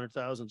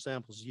 500,000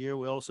 samples a year.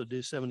 We also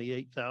do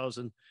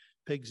 78,000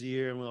 pigs a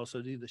year, and we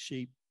also do the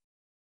sheep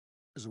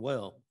as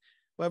well.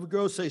 We have a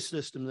growth safe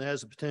system that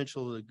has the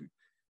potential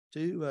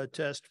to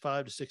test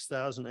 5,000 to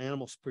 6,000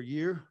 animals per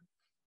year.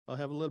 I'll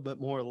have a little bit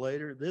more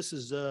later. This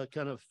is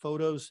kind of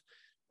photos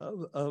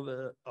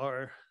of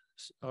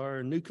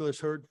our nucleus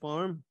herd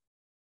farm,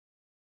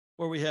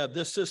 where we have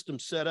this system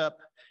set up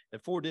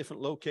at 4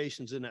 different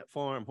locations in that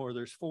farm, where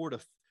there's 4 to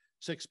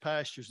 6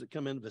 pastures that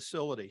come into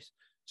facilities.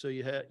 So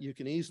you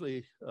can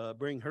easily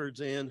bring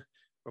herds in,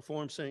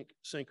 perform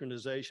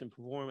synchronization,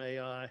 perform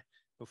AI,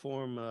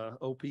 perform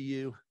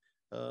OPU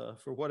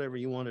for whatever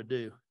you want to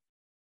do.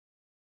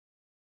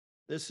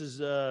 This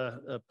is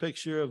a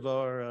picture of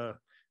our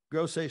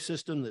grow safe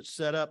system that's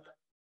set up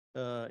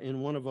in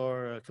one of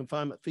our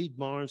confinement feed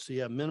barns. So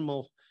you have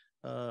minimal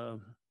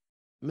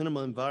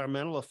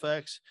environmental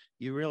effects.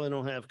 You really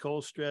don't have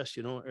cold stress.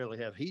 You don't really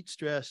have heat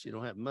stress. You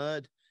don't have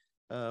mud.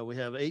 We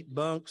have 8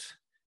 bunks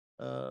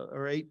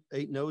or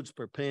eight nodes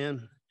per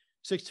pen,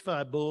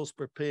 65 bulls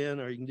per pen,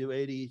 or you can do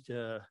 80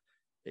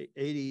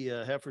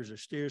 heifers or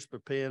steers per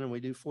pen, and we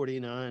do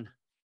 49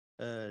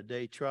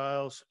 day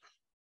trials.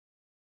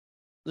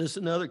 This is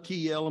another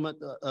key element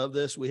of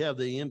this. We have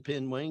the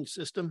in-pen weighing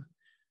system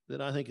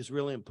that I think is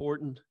really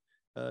important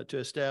to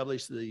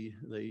establish the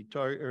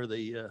target or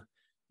the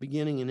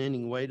beginning and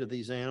ending weight of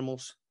these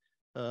animals.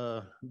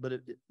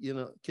 But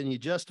can you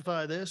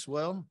justify this?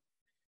 Well,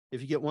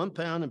 if you get 1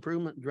 pound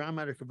improvement in dry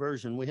matter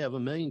conversion, we have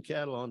 1 million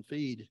cattle on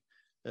feed,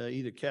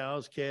 either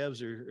cows,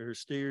 calves, or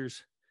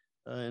steers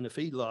in the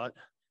feed lot,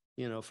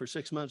 for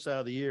 6 months out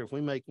of the year. If we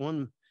make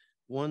one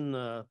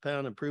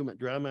pound improvement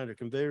dry matter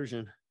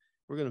conversion,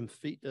 we're going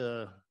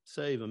to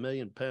save 1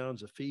 million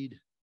pounds of feed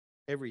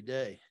every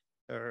day,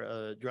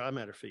 or dry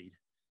matter feed.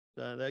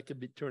 That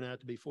could turn out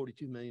to be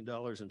 $42 million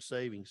in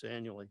savings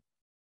annually.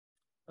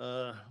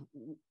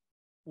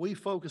 We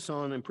focus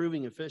on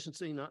improving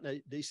efficiency, not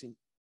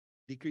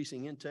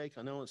decreasing intake.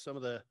 I know in some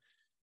of the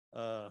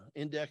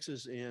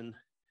indexes in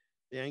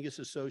the Angus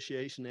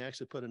Association, they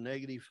actually put a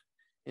negative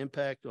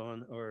impact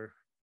on, or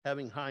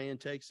having high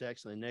intakes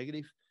actually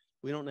negative.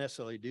 We don't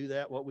necessarily do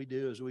that. What we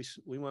do is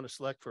we want to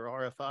select for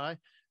RFI,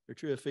 or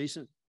true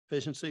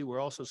efficiency.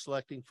 We're also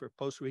selecting for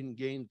post-reading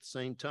gain at the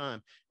same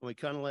time, and we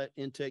kind of let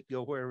intake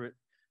go wherever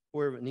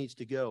it needs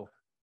to go.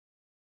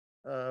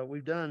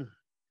 We've done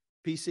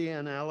PCA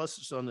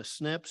analysis on the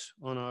SNPs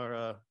on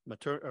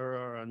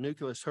our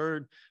nucleus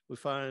herd. We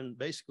find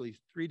basically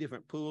 3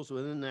 different pools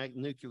within that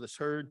nucleus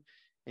herd,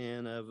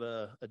 and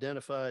have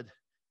identified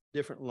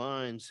different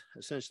lines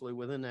essentially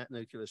within that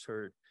nucleus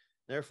herd.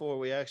 Therefore,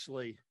 we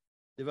actually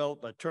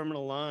develop a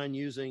terminal line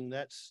using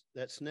that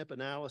SNP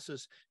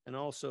analysis, and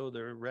also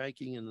their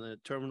ranking in the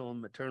terminal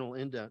and maternal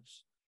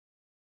indexes.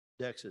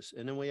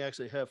 And then we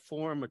actually have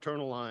 4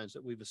 maternal lines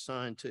that we've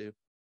assigned to.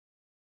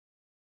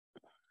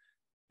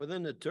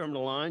 Within the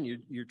terminal line,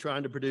 you're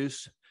trying to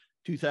produce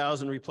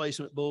 2,000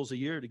 replacement bulls a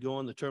year to go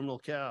on the terminal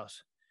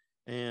cows.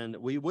 And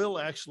we will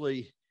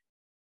actually,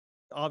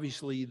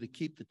 obviously,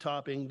 keep the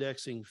top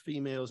indexing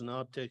females and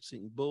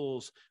indexing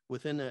bulls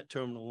within that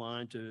terminal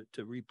line to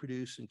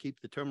reproduce and keep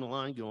the terminal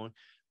line going.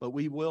 But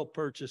we will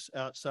purchase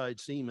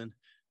outside semen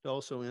to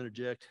also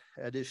interject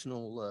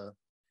additional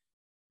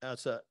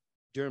outside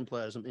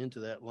germplasm into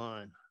that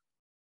line.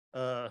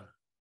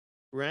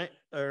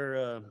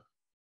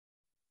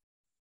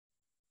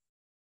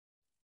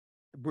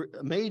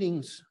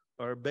 Matings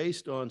are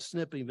based on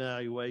SNP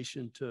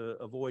evaluation to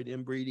avoid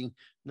inbreeding,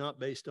 not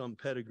based on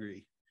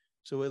pedigree.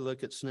 So we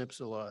look at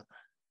SNPs a lot.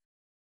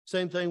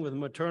 Same thing with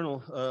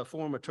maternal,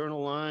 4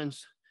 maternal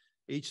lines.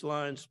 Each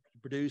lines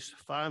produce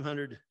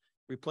 500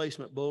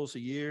 replacement bulls a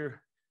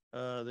year.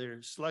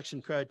 Their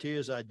selection criteria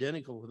is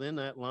identical within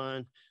that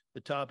line.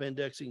 The top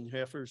indexing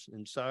heifers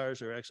and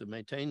sires are actually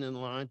maintained in the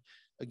line.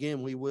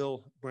 Again, we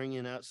will bring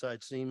in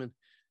outside semen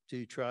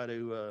to try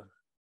to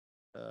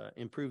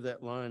improve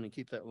that line and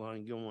keep that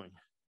line going.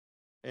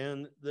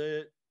 And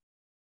the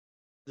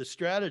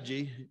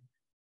strategy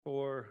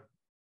for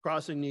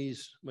crossing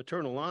these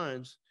maternal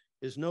lines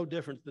is no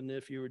different than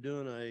if you were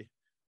doing a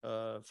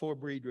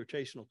 4-breed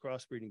rotational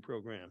crossbreeding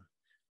program.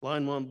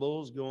 Line 1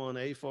 bulls go on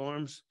A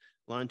farms.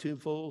 Line 2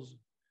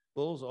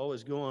 bulls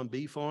always go on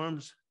B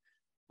farms.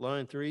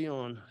 Line 3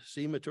 on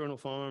C maternal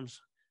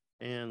farms,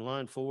 and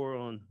line 4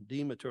 on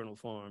D maternal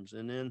farms.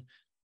 And then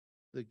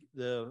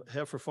the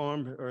heifer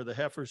farm, or the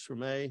heifers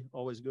from A,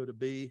 always go to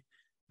B,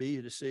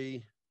 B to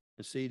C,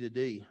 and C to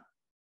D.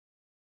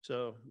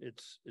 So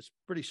it's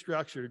pretty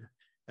structured.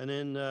 And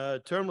then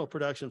terminal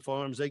production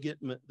farms, they get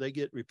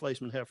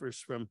replacement heifers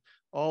from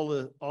all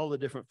the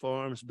different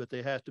farms, but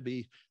they have to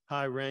be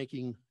high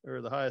ranking,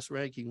 or the highest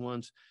ranking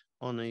ones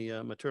on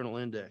the maternal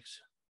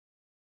index.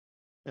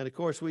 And of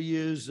course, we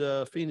use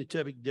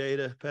phenotypic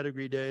data,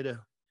 pedigree data,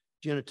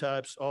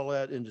 genotypes, all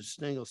that into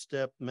single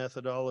step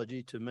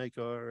methodology to make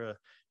our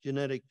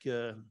genetic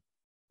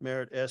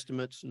merit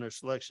estimates and our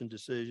selection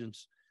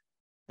decisions.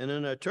 And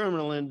then our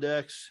terminal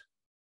index,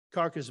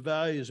 carcass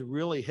value is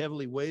really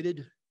heavily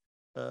weighted.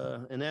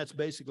 And that's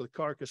basically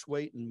carcass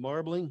weight and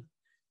marbling.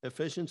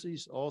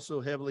 Efficiencies also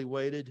heavily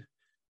weighted.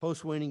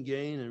 Post-weaning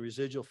gain and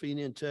residual feed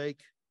intake,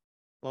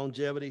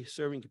 longevity,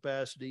 serving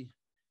capacity,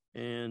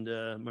 and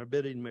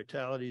morbidity and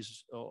mortality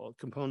is all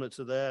components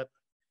of that.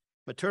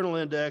 Maternal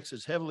index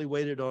is heavily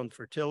weighted on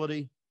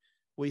fertility.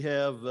 We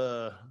have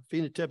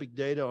phenotypic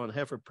data on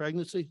heifer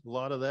pregnancy, a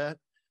lot of that,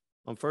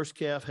 on first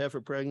calf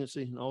heifer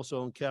pregnancy, and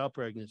also on cow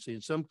pregnancy.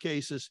 In some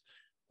cases,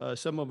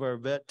 some of our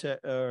vet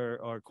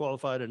are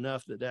qualified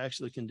enough that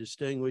actually can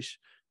distinguish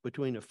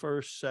between the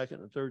first,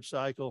 second, and third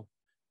cycle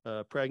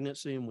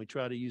pregnancy, and we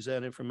try to use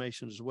that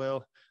information as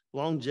well.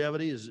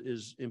 Longevity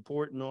is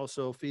important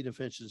also. Feed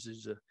efficiency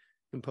is a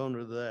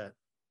component of that.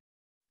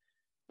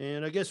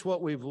 And I guess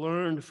what we've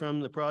learned from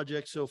the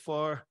project so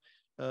far,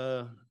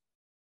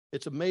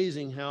 it's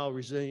amazing how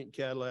resilient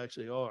cattle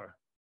actually are.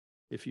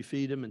 If you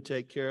feed them and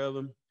take care of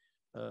them,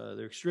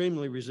 they're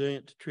extremely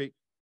resilient to treat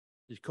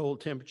the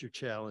cold temperature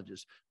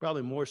challenges,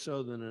 probably more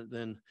so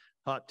than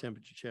hot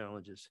temperature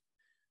challenges.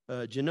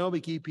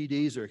 Genomic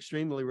EPDs are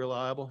extremely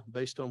reliable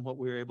based on what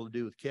we were able to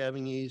do with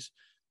calving ease,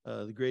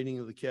 the grading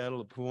of the cattle,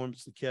 the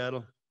performance of the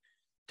cattle.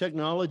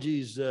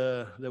 Technologies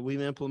that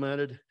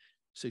we've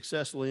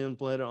successfully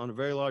implemented on a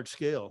very large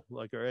scale,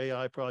 like our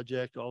AI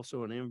project,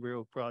 also an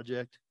embryo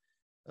project.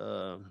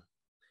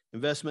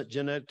 Investment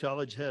genetic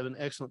college have an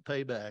excellent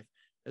payback.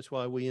 That's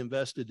why we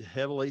invested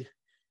heavily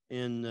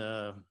in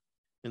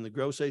the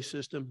GROSE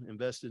system,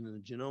 invested in the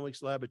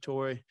genomics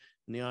laboratory,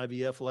 in the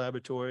IVF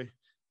laboratory.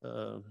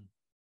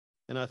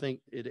 And I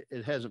think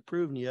it hasn't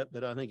proven yet,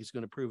 but I think it's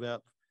going to prove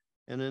out.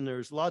 And then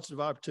there's lots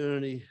of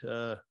opportunity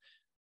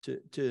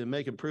to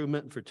make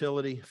improvement in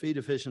fertility, feed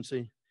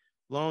efficiency,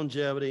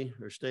 longevity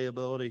or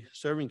stability,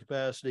 serving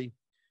capacity.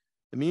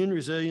 Immune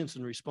resilience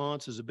and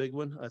response is a big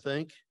one, I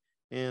think,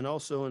 and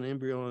also in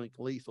embryonic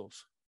lethals.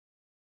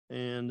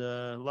 And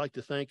I'd like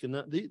to thank,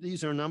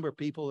 these are a number of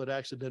people that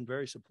actually been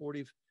very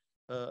supportive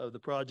of the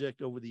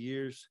project over the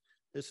years.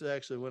 This is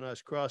actually when I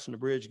was crossing the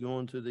bridge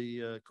going to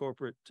the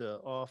corporate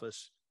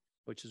office,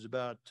 which is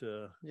about,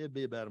 it'd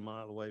be about a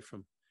mile away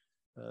from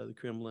the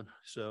Kremlin.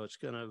 So it's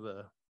kind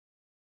of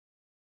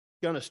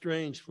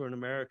strange for an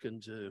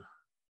American to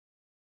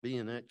be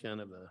in that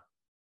kind of a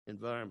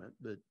environment,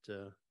 but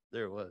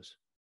there it was.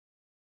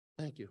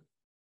 Thank you.